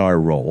mankind and our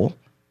role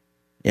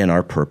and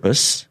our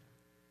purpose,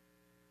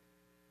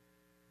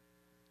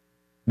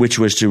 which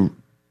was to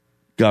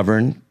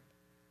govern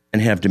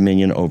and have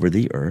dominion over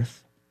the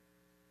earth.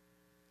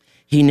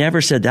 He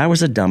never said, that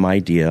was a dumb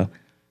idea.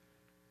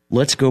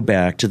 Let's go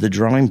back to the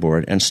drawing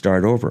board and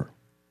start over.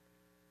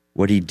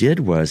 What he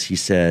did was he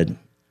said,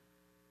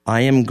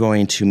 I am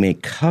going to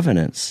make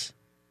covenants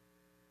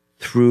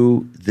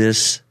through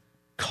this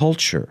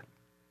culture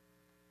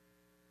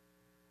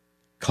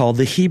called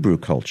the Hebrew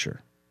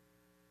culture.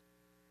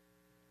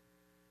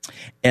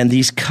 And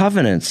these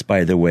covenants,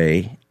 by the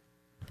way,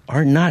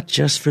 are not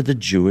just for the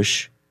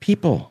Jewish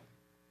people.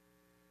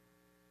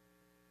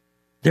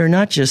 They're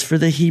not just for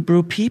the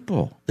Hebrew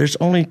people. There's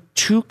only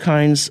two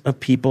kinds of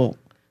people,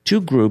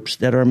 two groups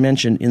that are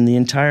mentioned in the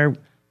entire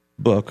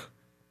book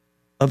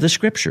of the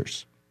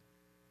Scriptures.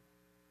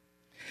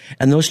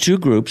 And those two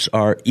groups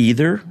are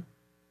either,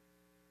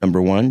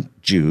 number one,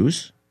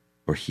 Jews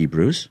or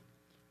Hebrews,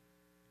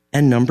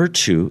 and number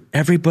two,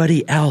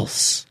 everybody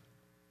else.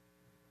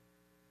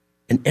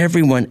 And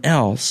everyone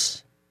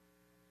else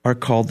are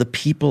called the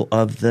people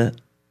of the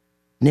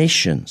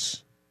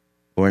nations.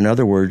 Or in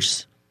other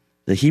words,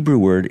 the Hebrew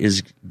word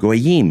is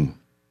goyim,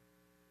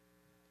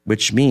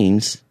 which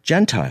means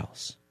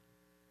Gentiles.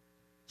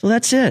 So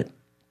that's it.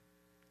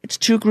 It's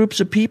two groups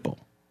of people.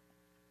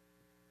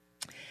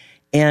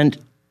 And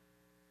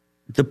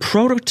the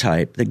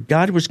prototype that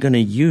God was going to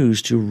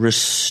use to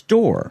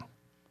restore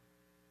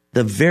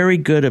the very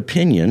good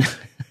opinion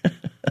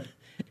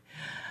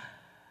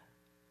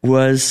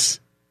was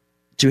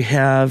to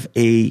have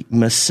a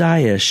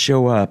Messiah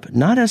show up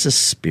not as a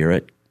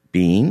spirit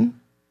being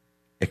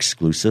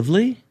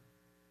exclusively,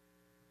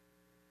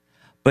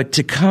 but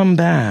to come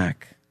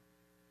back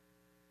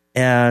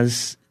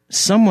as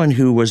someone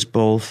who was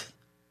both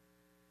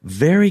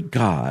very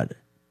God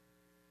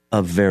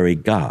of very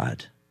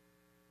God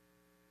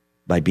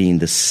by being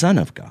the Son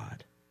of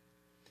God,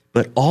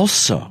 but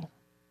also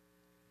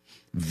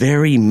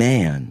very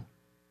man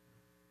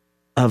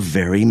of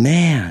very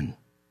man.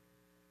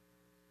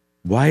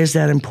 Why is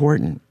that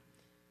important?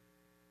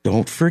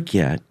 Don't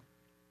forget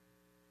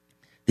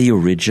the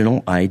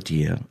original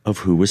idea of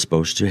who was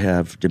supposed to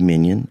have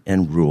dominion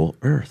and rule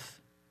earth.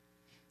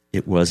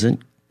 It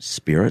wasn't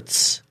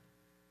spirits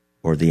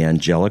or the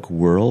angelic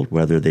world,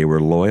 whether they were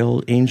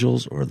loyal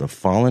angels or the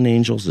fallen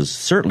angels. It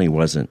certainly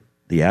wasn't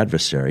the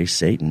adversary,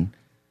 Satan.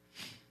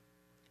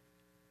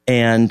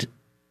 And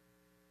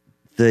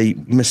the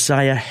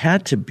Messiah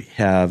had to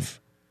have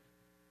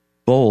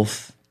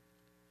both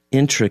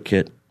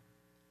intricate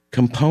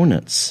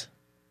components.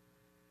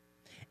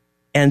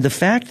 And the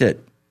fact that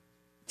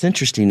it's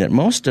interesting that in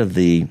most of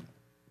the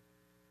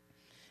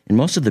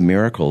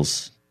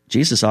miracles,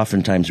 Jesus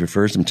oftentimes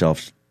refers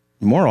himself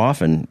more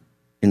often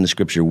in the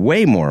Scripture,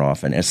 way more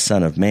often, as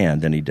Son of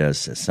Man than he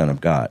does as Son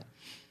of God.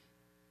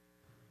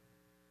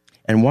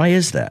 And why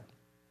is that?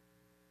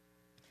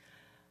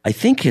 I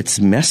think it's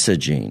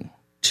messaging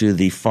to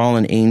the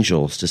fallen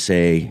angels to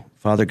say,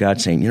 Father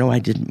God saying, I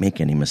didn't make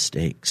any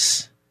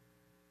mistakes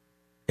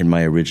in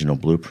my original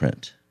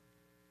blueprint.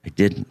 I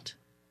didn't.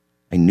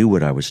 I knew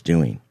what I was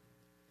doing.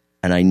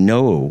 And I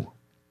know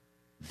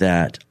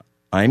that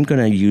I'm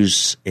going to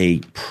use a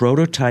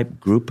prototype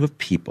group of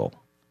people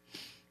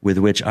with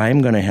which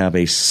I'm going to have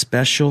a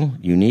special,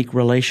 unique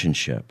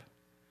relationship.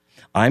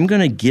 I'm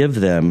going to give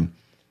them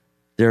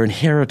their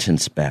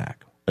inheritance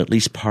back, at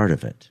least part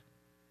of it.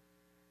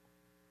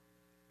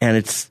 And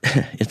it's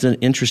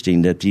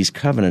interesting that these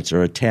covenants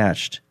are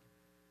attached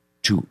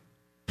to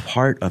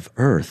part of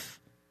earth.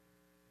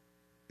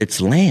 It's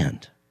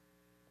land.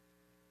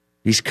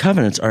 These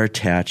covenants are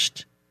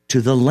attached to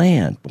the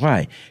land.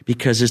 Why?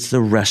 Because it's the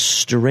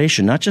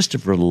restoration, not just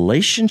of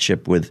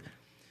relationship with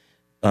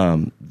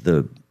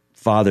the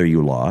father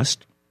you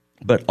lost,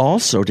 but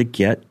also to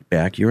get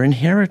back your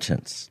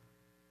inheritance.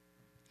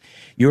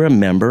 You're a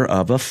member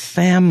of a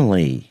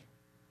family.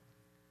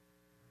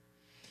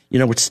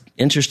 What's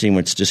interesting,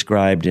 what's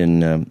described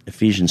in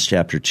Ephesians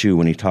chapter 2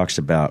 when he talks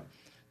about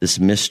this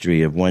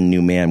mystery of one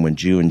new man when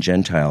Jew and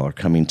Gentile are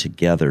coming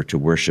together to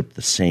worship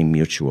the same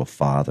mutual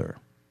Father,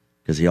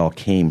 because they all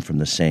came from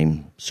the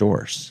same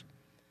source.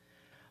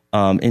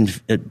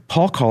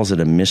 Paul calls it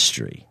a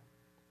mystery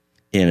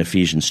in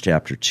Ephesians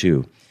chapter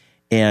 2.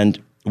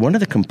 And one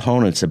of the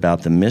components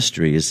about the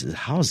mystery is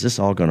how is this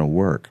all going to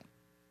work?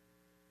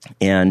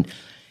 And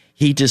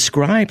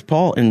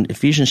Paul in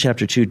Ephesians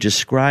chapter 2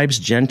 describes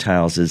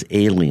Gentiles as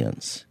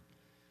aliens.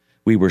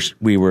 We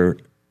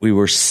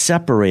were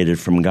separated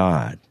from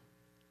God.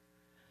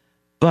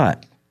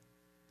 But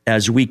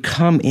as we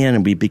come in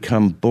and we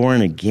become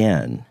born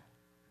again,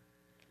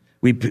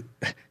 we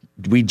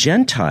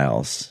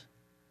Gentiles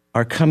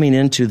are coming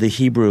into the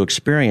Hebrew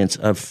experience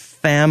of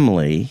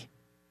family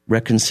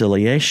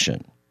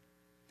reconciliation.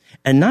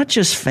 And not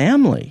just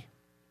family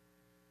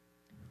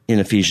in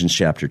Ephesians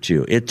chapter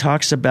 2. It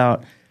talks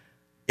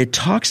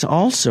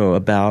also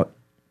about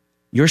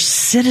your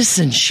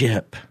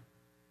citizenship.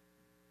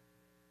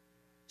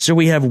 So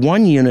we have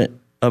one unit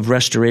of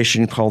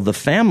restoration called the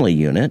family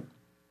unit,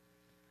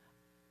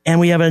 and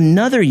we have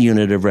another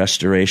unit of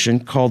restoration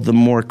called the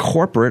more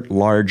corporate,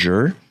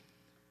 larger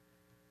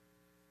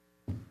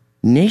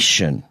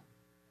nation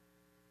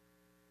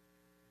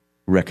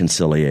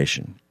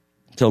reconciliation.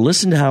 So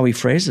listen to how he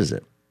phrases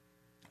it.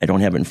 I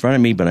don't have it in front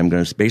of me, but I'm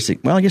going to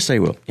well, yes, I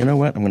will. You know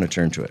what? I'm going to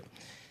turn to it.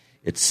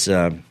 It's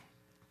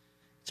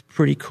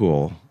pretty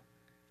cool.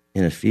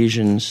 In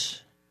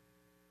Ephesians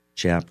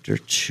chapter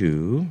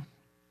 2,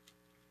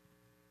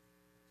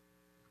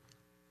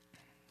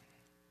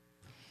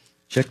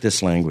 check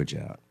this language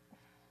out.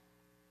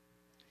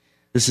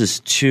 This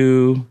is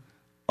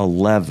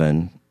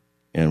 2:11,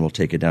 and we'll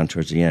take it down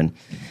towards the end.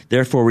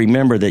 Therefore,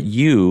 remember that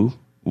you,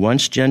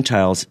 once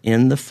Gentiles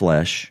in the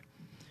flesh,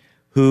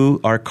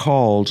 who are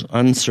called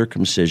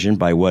uncircumcision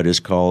by what is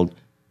called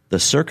the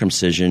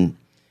circumcision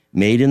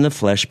made in the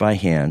flesh by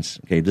hands.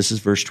 Okay, this is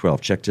verse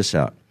 12. Check this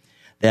out.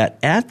 That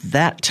at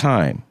that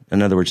time,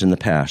 in other words, in the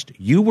past,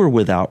 you were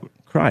without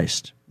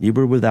Christ. You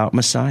were without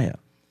Messiah.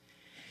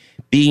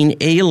 Being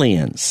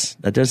aliens.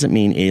 That doesn't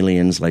mean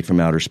aliens like from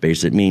outer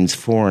space. It means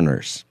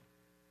foreigners.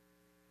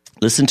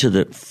 Listen to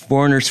the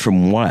foreigners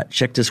from what?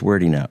 Check this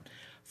wording out.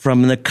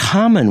 From the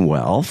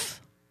commonwealth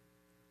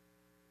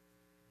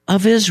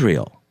of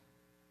Israel.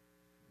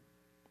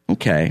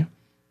 Okay.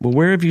 Well,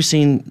 where have you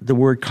seen the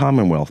word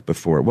commonwealth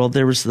before? Well,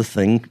 there was the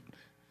thing,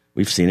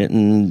 we've seen it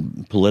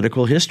in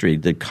political history,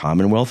 the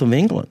Commonwealth of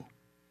England,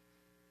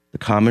 the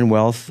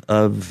Commonwealth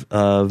of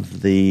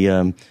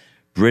the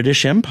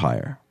British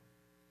Empire.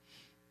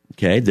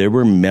 Okay, there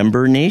were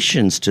member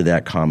nations to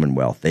that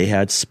Commonwealth. They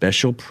had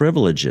special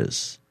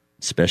privileges,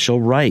 special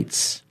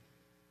rights,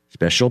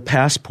 special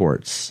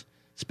passports,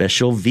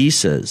 special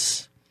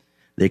visas.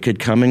 They could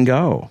come and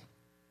go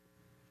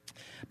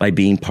by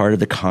being part of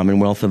the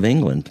Commonwealth of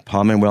England, the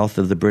Commonwealth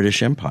of the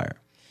British Empire.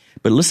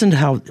 But listen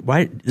to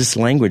why this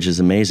language is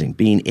amazing.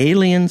 Being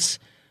aliens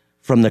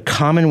from the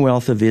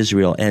Commonwealth of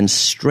Israel and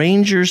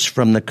strangers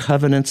from the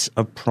covenants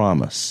of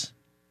promise.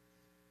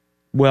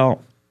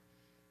 Well,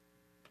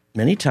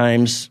 many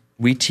times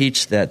we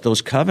teach that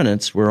those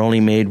covenants were only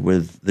made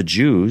with the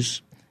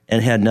Jews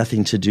and had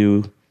nothing to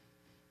do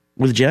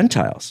with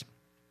Gentiles.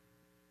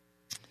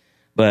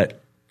 But,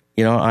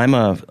 you know, I'm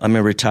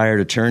a retired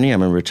attorney,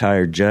 I'm a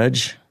retired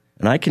judge,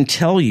 and I can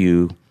tell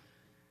you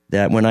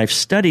that when I've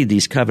studied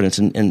these covenants,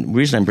 and the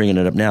reason I'm bringing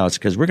it up now is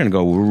because we're going to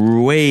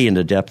go way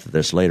into depth of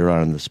this later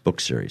on in this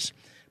book series.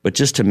 But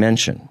just to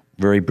mention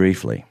very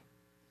briefly,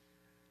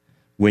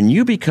 when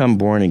you become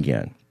born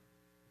again,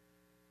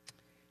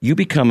 you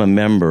become a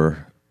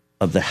member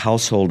of the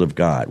household of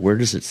God. Where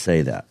does it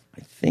say that?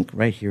 I think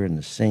right here in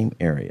the same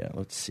area.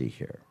 Let's see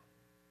here.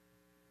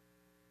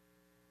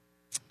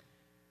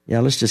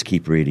 Yeah, let's just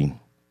keep reading.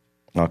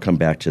 I'll come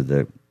back to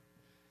the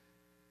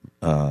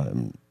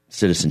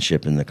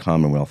citizenship in the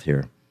Commonwealth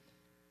here.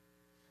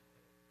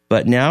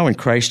 But now in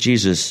Christ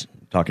Jesus,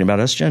 talking about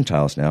us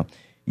Gentiles now,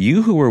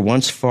 you who were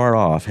once far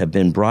off have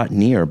been brought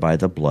near by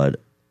the blood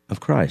of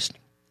Christ.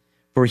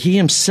 For he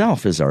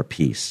himself is our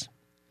peace,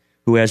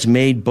 who has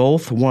made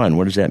both one.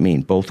 What does that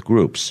mean? Both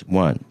groups,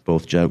 one,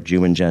 both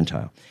Jew and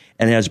Gentile,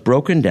 and has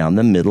broken down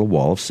the middle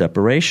wall of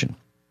separation,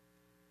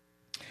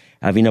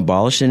 having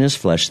abolished in his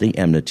flesh the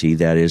enmity,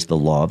 that is, the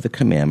law of the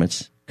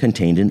commandments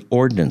contained in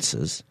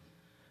ordinances,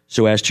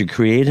 so as to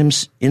create in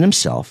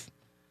himself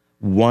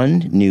one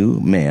new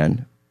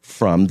man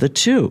from the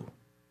two,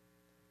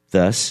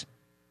 thus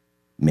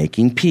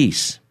making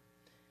peace,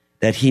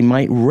 that he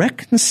might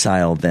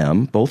reconcile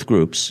them, both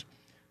groups,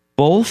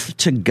 both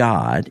to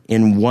God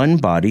in one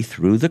body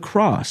through the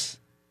cross,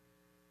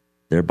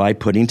 thereby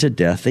putting to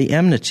death the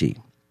enmity.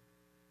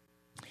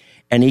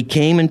 And he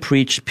came and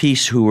preached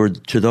peace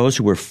to those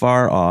who were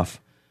far off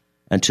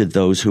and to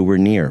those who were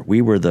near. We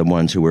were the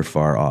ones who were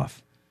far off.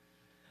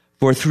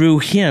 For through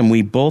him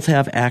we both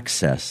have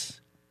access.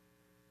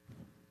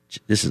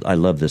 I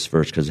love this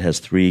verse because it has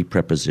three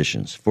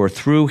prepositions. For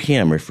through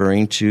him,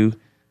 referring to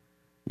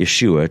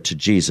Yeshua, to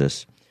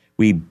Jesus,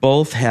 we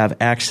both have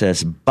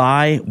access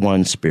by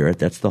one Spirit.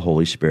 That's the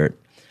Holy Spirit.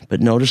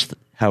 But notice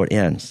how it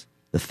ends,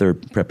 the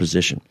third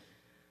preposition.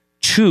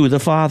 To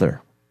the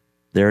Father.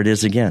 There it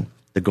is again.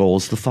 The goal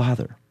is the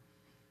Father.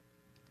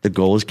 The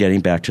goal is getting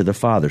back to the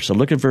Father. So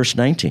look at verse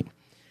 19.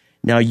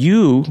 Now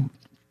you,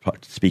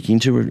 speaking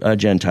to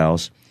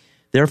Gentiles,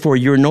 therefore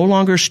you're no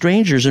longer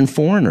strangers and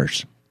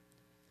foreigners,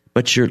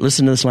 but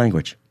listen to this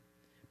language,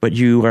 but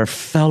you are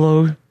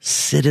fellow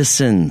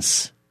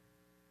citizens.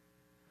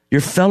 You're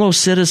fellow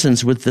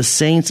citizens with the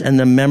saints and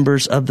the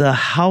members of the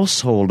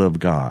household of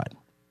God.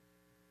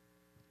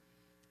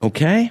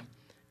 Okay?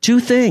 2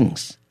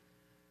 things.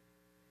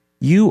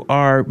 You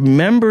are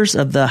members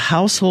of the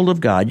household of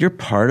God. You're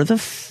part of the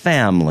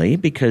family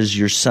because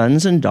you're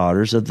sons and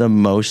daughters of the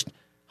Most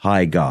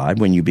High God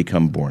when you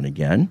become born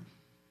again.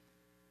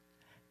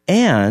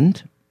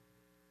 And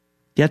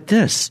get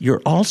this,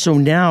 you're also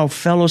now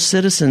fellow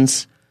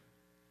citizens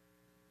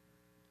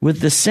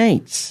with the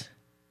saints.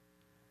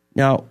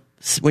 Now,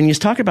 when you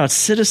talk about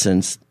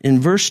citizens,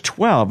 in verse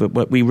 12,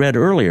 what we read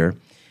earlier,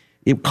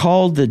 it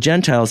called the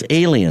Gentiles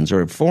aliens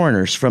or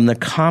foreigners from the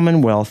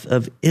commonwealth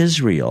of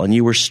Israel, and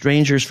you were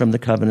strangers from the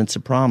covenants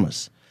of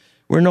promise.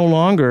 We're no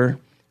longer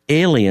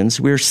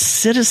aliens. We're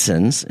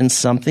citizens in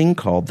something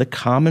called the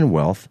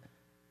commonwealth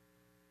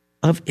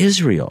of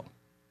Israel.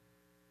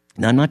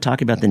 Now, I'm not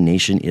talking about the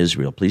nation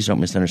Israel. Please don't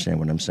misunderstand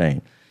what I'm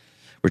saying.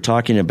 We're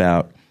talking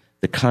about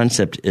the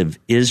concept of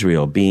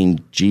Israel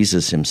being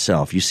Jesus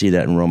himself. You see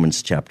that in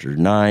Romans chapter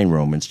 9,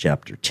 Romans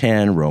chapter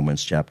 10,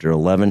 Romans chapter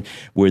 11,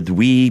 where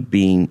we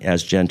being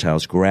as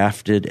Gentiles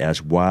grafted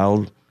as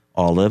wild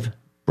olive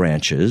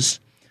branches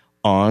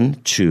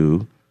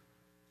onto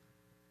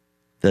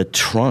the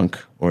trunk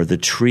or the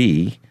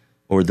tree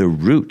or the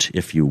root,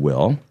 if you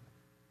will,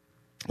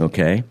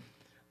 okay,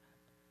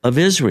 of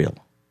Israel.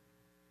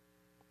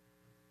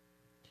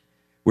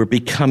 We're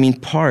becoming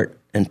part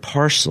and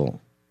parcel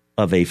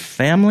of a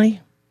family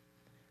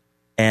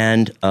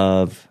and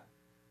of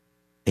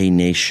a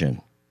nation,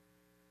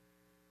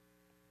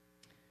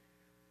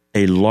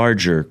 a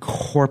larger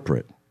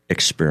corporate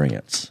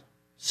experience.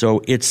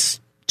 So it's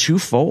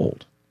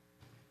twofold.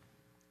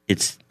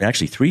 It's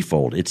actually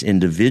threefold. It's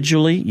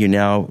individually, you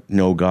now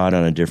know God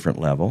on a different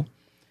level.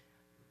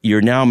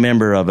 You're now a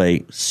member of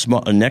a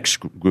next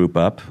group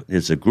up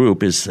is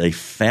a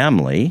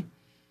family,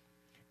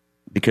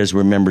 because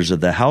we're members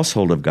of the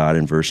household of God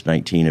in verse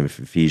 19 of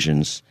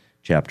Ephesians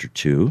chapter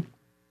 2.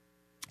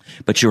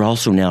 But you're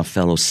also now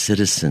fellow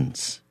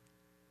citizens,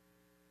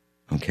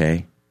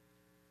 okay,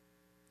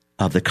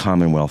 of the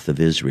commonwealth of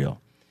Israel.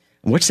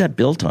 And what's that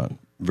built on?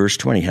 Verse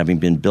 20, having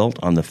been built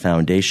on the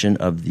foundation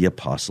of the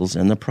apostles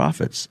and the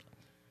prophets.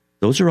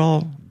 Those are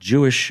all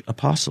Jewish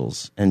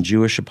apostles, and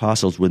Jewish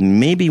apostles with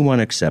maybe one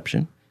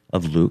exception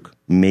of Luke,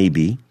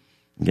 maybe.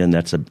 Again,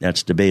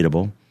 that's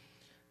debatable.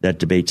 That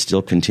debate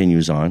still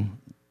continues on.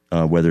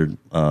 Whether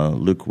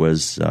Luke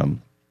was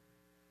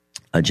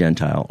a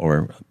Gentile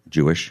or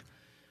Jewish.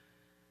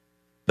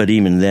 But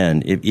even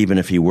then, even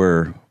if he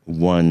were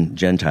one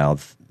Gentile,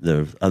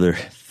 the other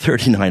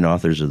 39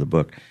 authors of the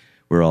book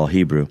were all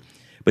Hebrew.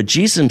 But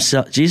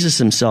Jesus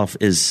himself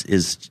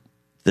is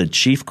the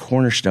chief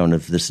cornerstone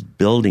of this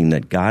building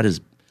that God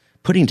is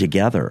putting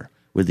together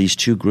with these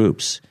 2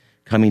 groups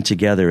coming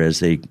together as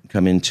they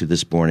come into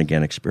this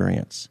born-again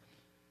experience.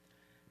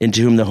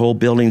 Into whom the whole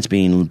building's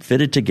being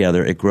fitted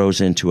together, it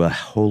grows into a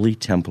holy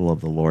temple of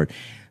the Lord.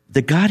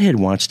 The Godhead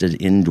wants to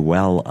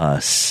indwell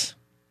us.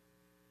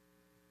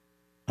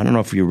 I don't know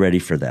if you're ready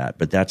for that,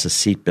 but that's a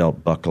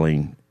seatbelt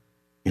buckling.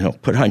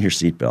 Put on your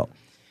seatbelt.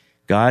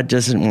 God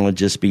doesn't want to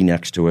just be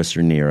next to us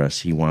or near us.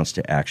 He wants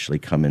to actually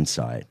come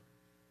inside.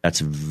 That's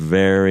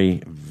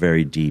very,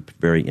 very deep,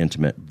 very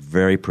intimate,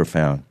 very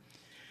profound.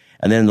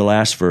 And then the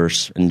last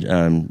verse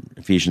in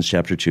Ephesians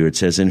chapter 2, it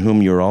says, in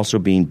whom you're also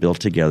being built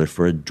together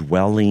for a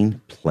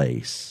dwelling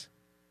place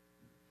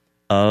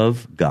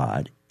of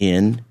God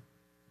in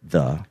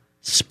the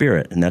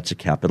Spirit. And that's a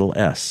capital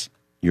S.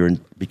 You're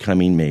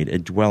becoming made a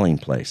dwelling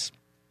place.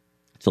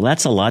 So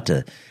that's a lot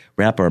to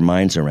wrap our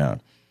minds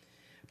around.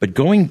 But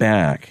going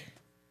back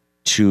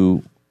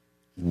to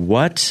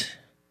what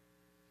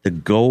the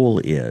goal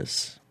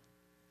is.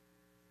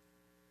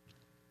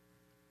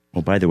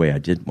 Oh, by the way, I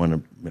did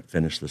want to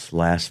finish this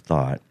last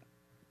thought.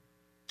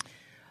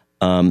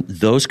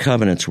 Those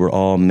covenants were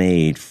all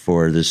made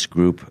for this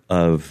group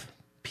of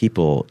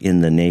people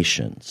in the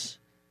nations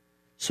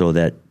so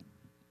that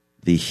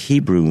the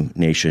Hebrew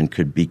nation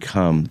could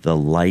become the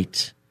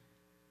light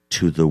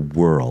to the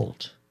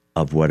world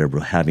of what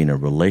having a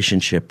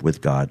relationship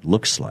with God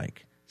looks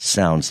like,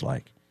 sounds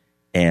like,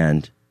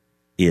 and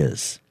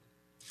is.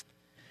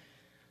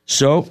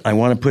 So I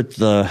want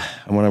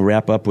to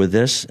wrap up with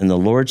this. In the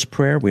Lord's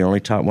Prayer, we only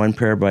taught one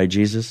prayer by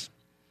Jesus.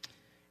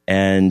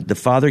 And the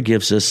Father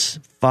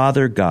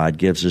God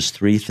gives us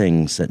 3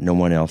 things that no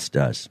one else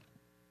does.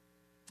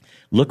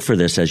 Look for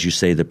this as you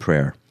say the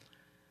prayer.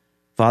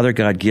 Father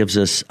God gives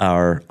us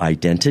our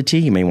identity.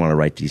 You may want to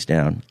write these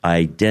down.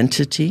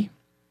 Identity.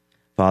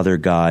 Father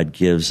God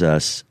gives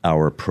us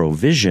our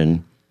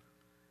provision.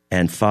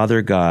 And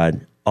Father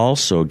God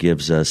also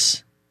gives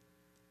us,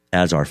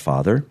 as our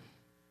Father,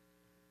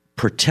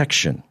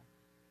 protection.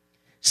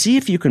 See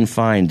if you can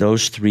find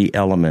those 3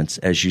 elements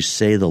as you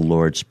say the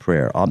Lord's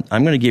Prayer. I'm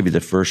going to give you the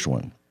first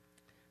one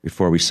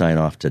before we sign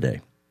off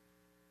today.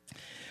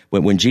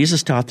 When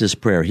Jesus taught this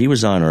prayer, he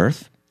was on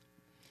earth,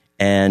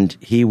 and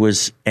he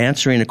was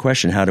answering a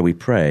question, how do we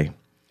pray?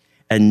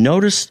 And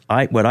notice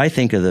what I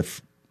think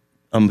of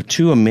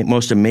two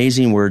most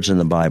amazing words in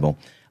the Bible.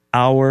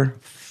 Our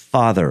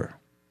Father.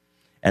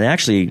 And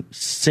actually,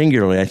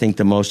 singularly, I think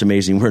the most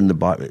amazing word in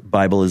the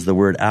Bible is the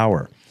word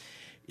our.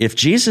 If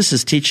Jesus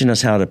is teaching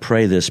us how to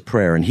pray this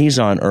prayer, and he's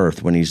on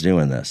earth when he's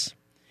doing this,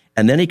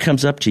 and then he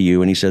comes up to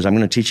you and he says, I'm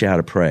going to teach you how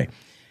to pray.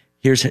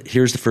 Here's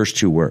the first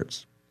two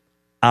words.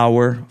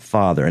 Our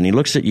Father. And he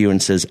looks at you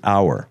and says,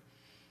 our.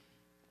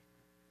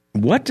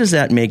 What does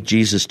that make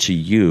Jesus to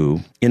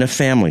you in a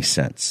family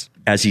sense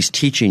as he's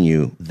teaching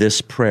you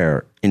this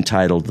prayer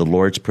entitled the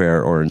Lord's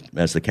Prayer, or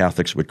as the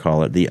Catholics would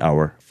call it, the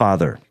Our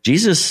Father?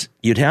 Jesus,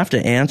 you'd have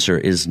to answer,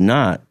 is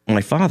not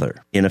my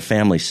Father in a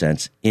family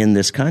sense in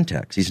this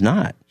context. He's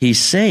not. He's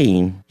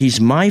saying, he's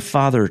my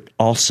Father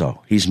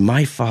also. He's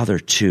my Father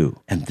too.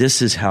 And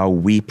this is how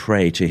we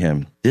pray to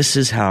him. This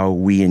is how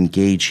we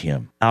engage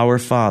him. Our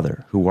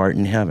Father, who art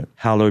in heaven,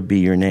 hallowed be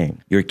your name.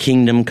 Your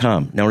kingdom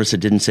come. Notice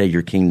it didn't say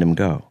your kingdom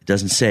go. It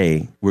doesn't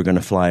say we're going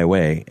to fly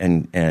away.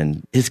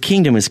 And his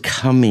kingdom is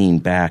coming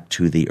back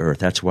to the earth.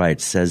 That's why it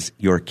says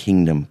your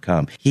kingdom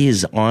come. He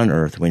is on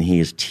earth when he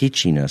is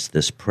teaching us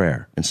this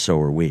prayer, and so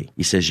are we.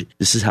 He says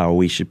this is how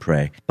we should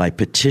pray, by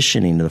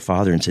petitioning to the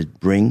Father and said,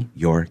 bring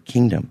your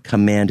kingdom.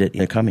 Command it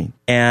in coming.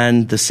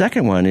 And the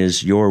second one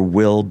is your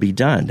will be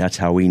done. That's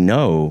how we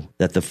know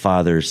that the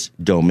Father's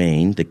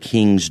domain, the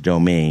King's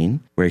domain,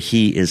 where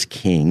he is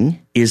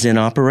king, is in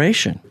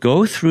operation.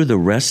 Go through the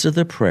rest of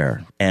the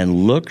prayer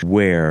and look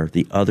where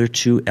the other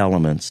two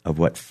elements of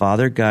what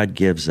Father God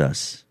gives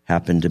us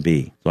happen to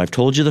be. So I've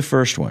told you the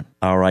first one.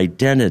 Our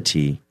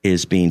identity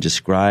is being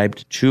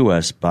described to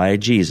us by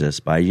Jesus,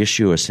 by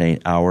Yeshua,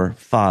 saying, our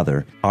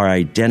Father. Our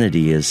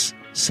identity is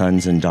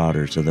sons and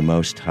daughters of the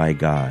Most High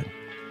God.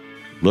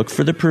 Look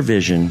for the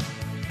provision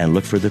and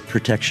look for the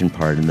protection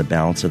part in the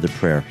balance of the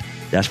prayer.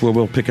 That's where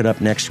we'll pick it up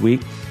next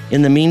week.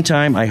 In the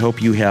meantime, I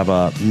hope you have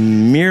a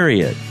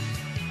myriad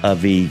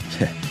of the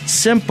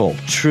simple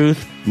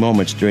truth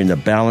moments during the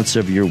balance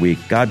of your week.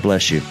 God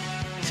bless you.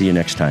 See you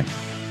next time.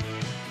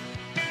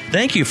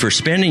 Thank you for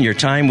spending your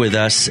time with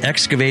us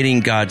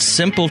excavating God's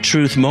simple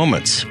truth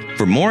moments.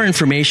 For more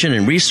information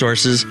and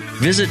resources,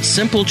 visit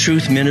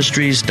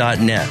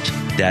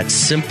simpletruthministries.net.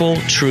 That's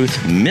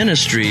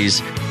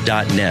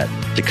simpletruthministries.net.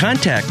 To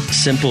contact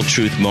Simple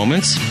Truth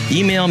Moments,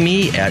 email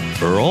me at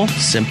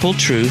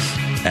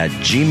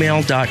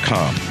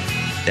earlsimpletruth@gmail.com.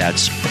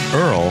 That's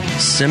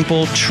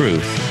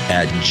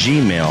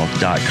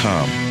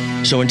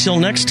earlsimpletruth@gmail.com. So until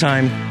next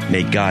time,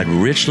 may God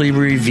richly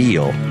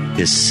reveal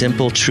his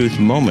simple truth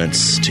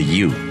moments to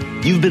you.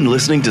 You've been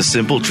listening to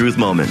Simple Truth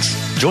Moments.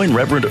 Join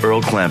Reverend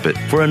Earl Clampett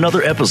for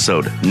another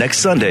episode next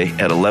Sunday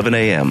at 11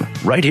 a.m.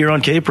 right here on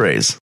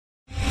K-Praise.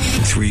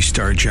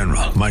 3-star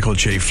General Michael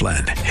J.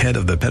 Flynn, head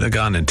of the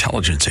Pentagon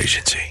Intelligence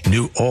Agency,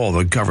 knew all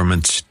the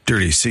government's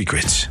dirty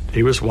secrets.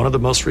 He was one of the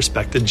most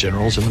respected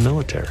generals in the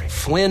military.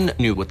 Flynn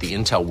knew what the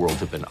intel world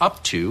had been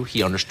up to.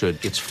 He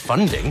understood its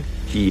funding.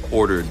 He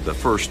ordered the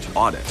first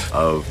audit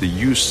of the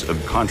use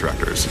of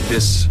contractors.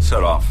 This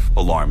set off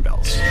alarm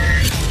bells.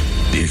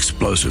 The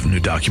explosive new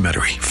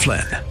documentary,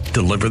 Flynn,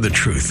 Deliver the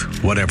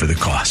Truth, Whatever the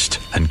Cost,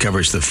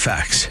 uncovers the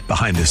facts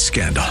behind this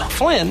scandal.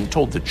 Flynn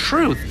told the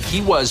truth.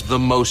 He was the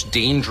most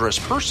dangerous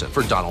person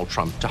for Donald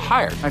Trump to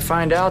hire. I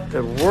find out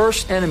the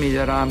worst enemy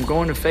that I'm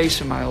going to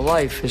face in my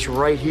life is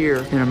right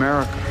here in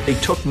America. They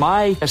took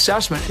my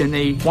assessment and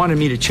they wanted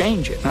me to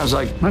change it. And I was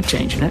like, I'm not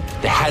changing it.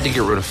 They had to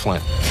get rid of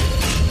Flynn.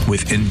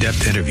 With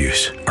in-depth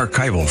interviews,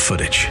 archival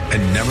footage,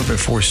 and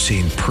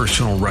never-before-seen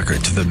personal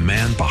records of the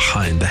man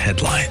behind the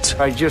headlines.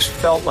 I just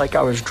felt like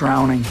I was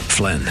drowning.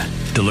 Flynn,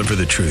 Deliver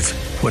the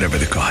Truth, Whatever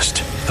the Cost.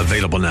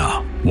 Available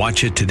now.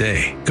 Watch it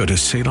today. Go to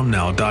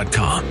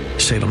salemnow.com.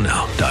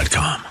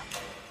 salemnow.com.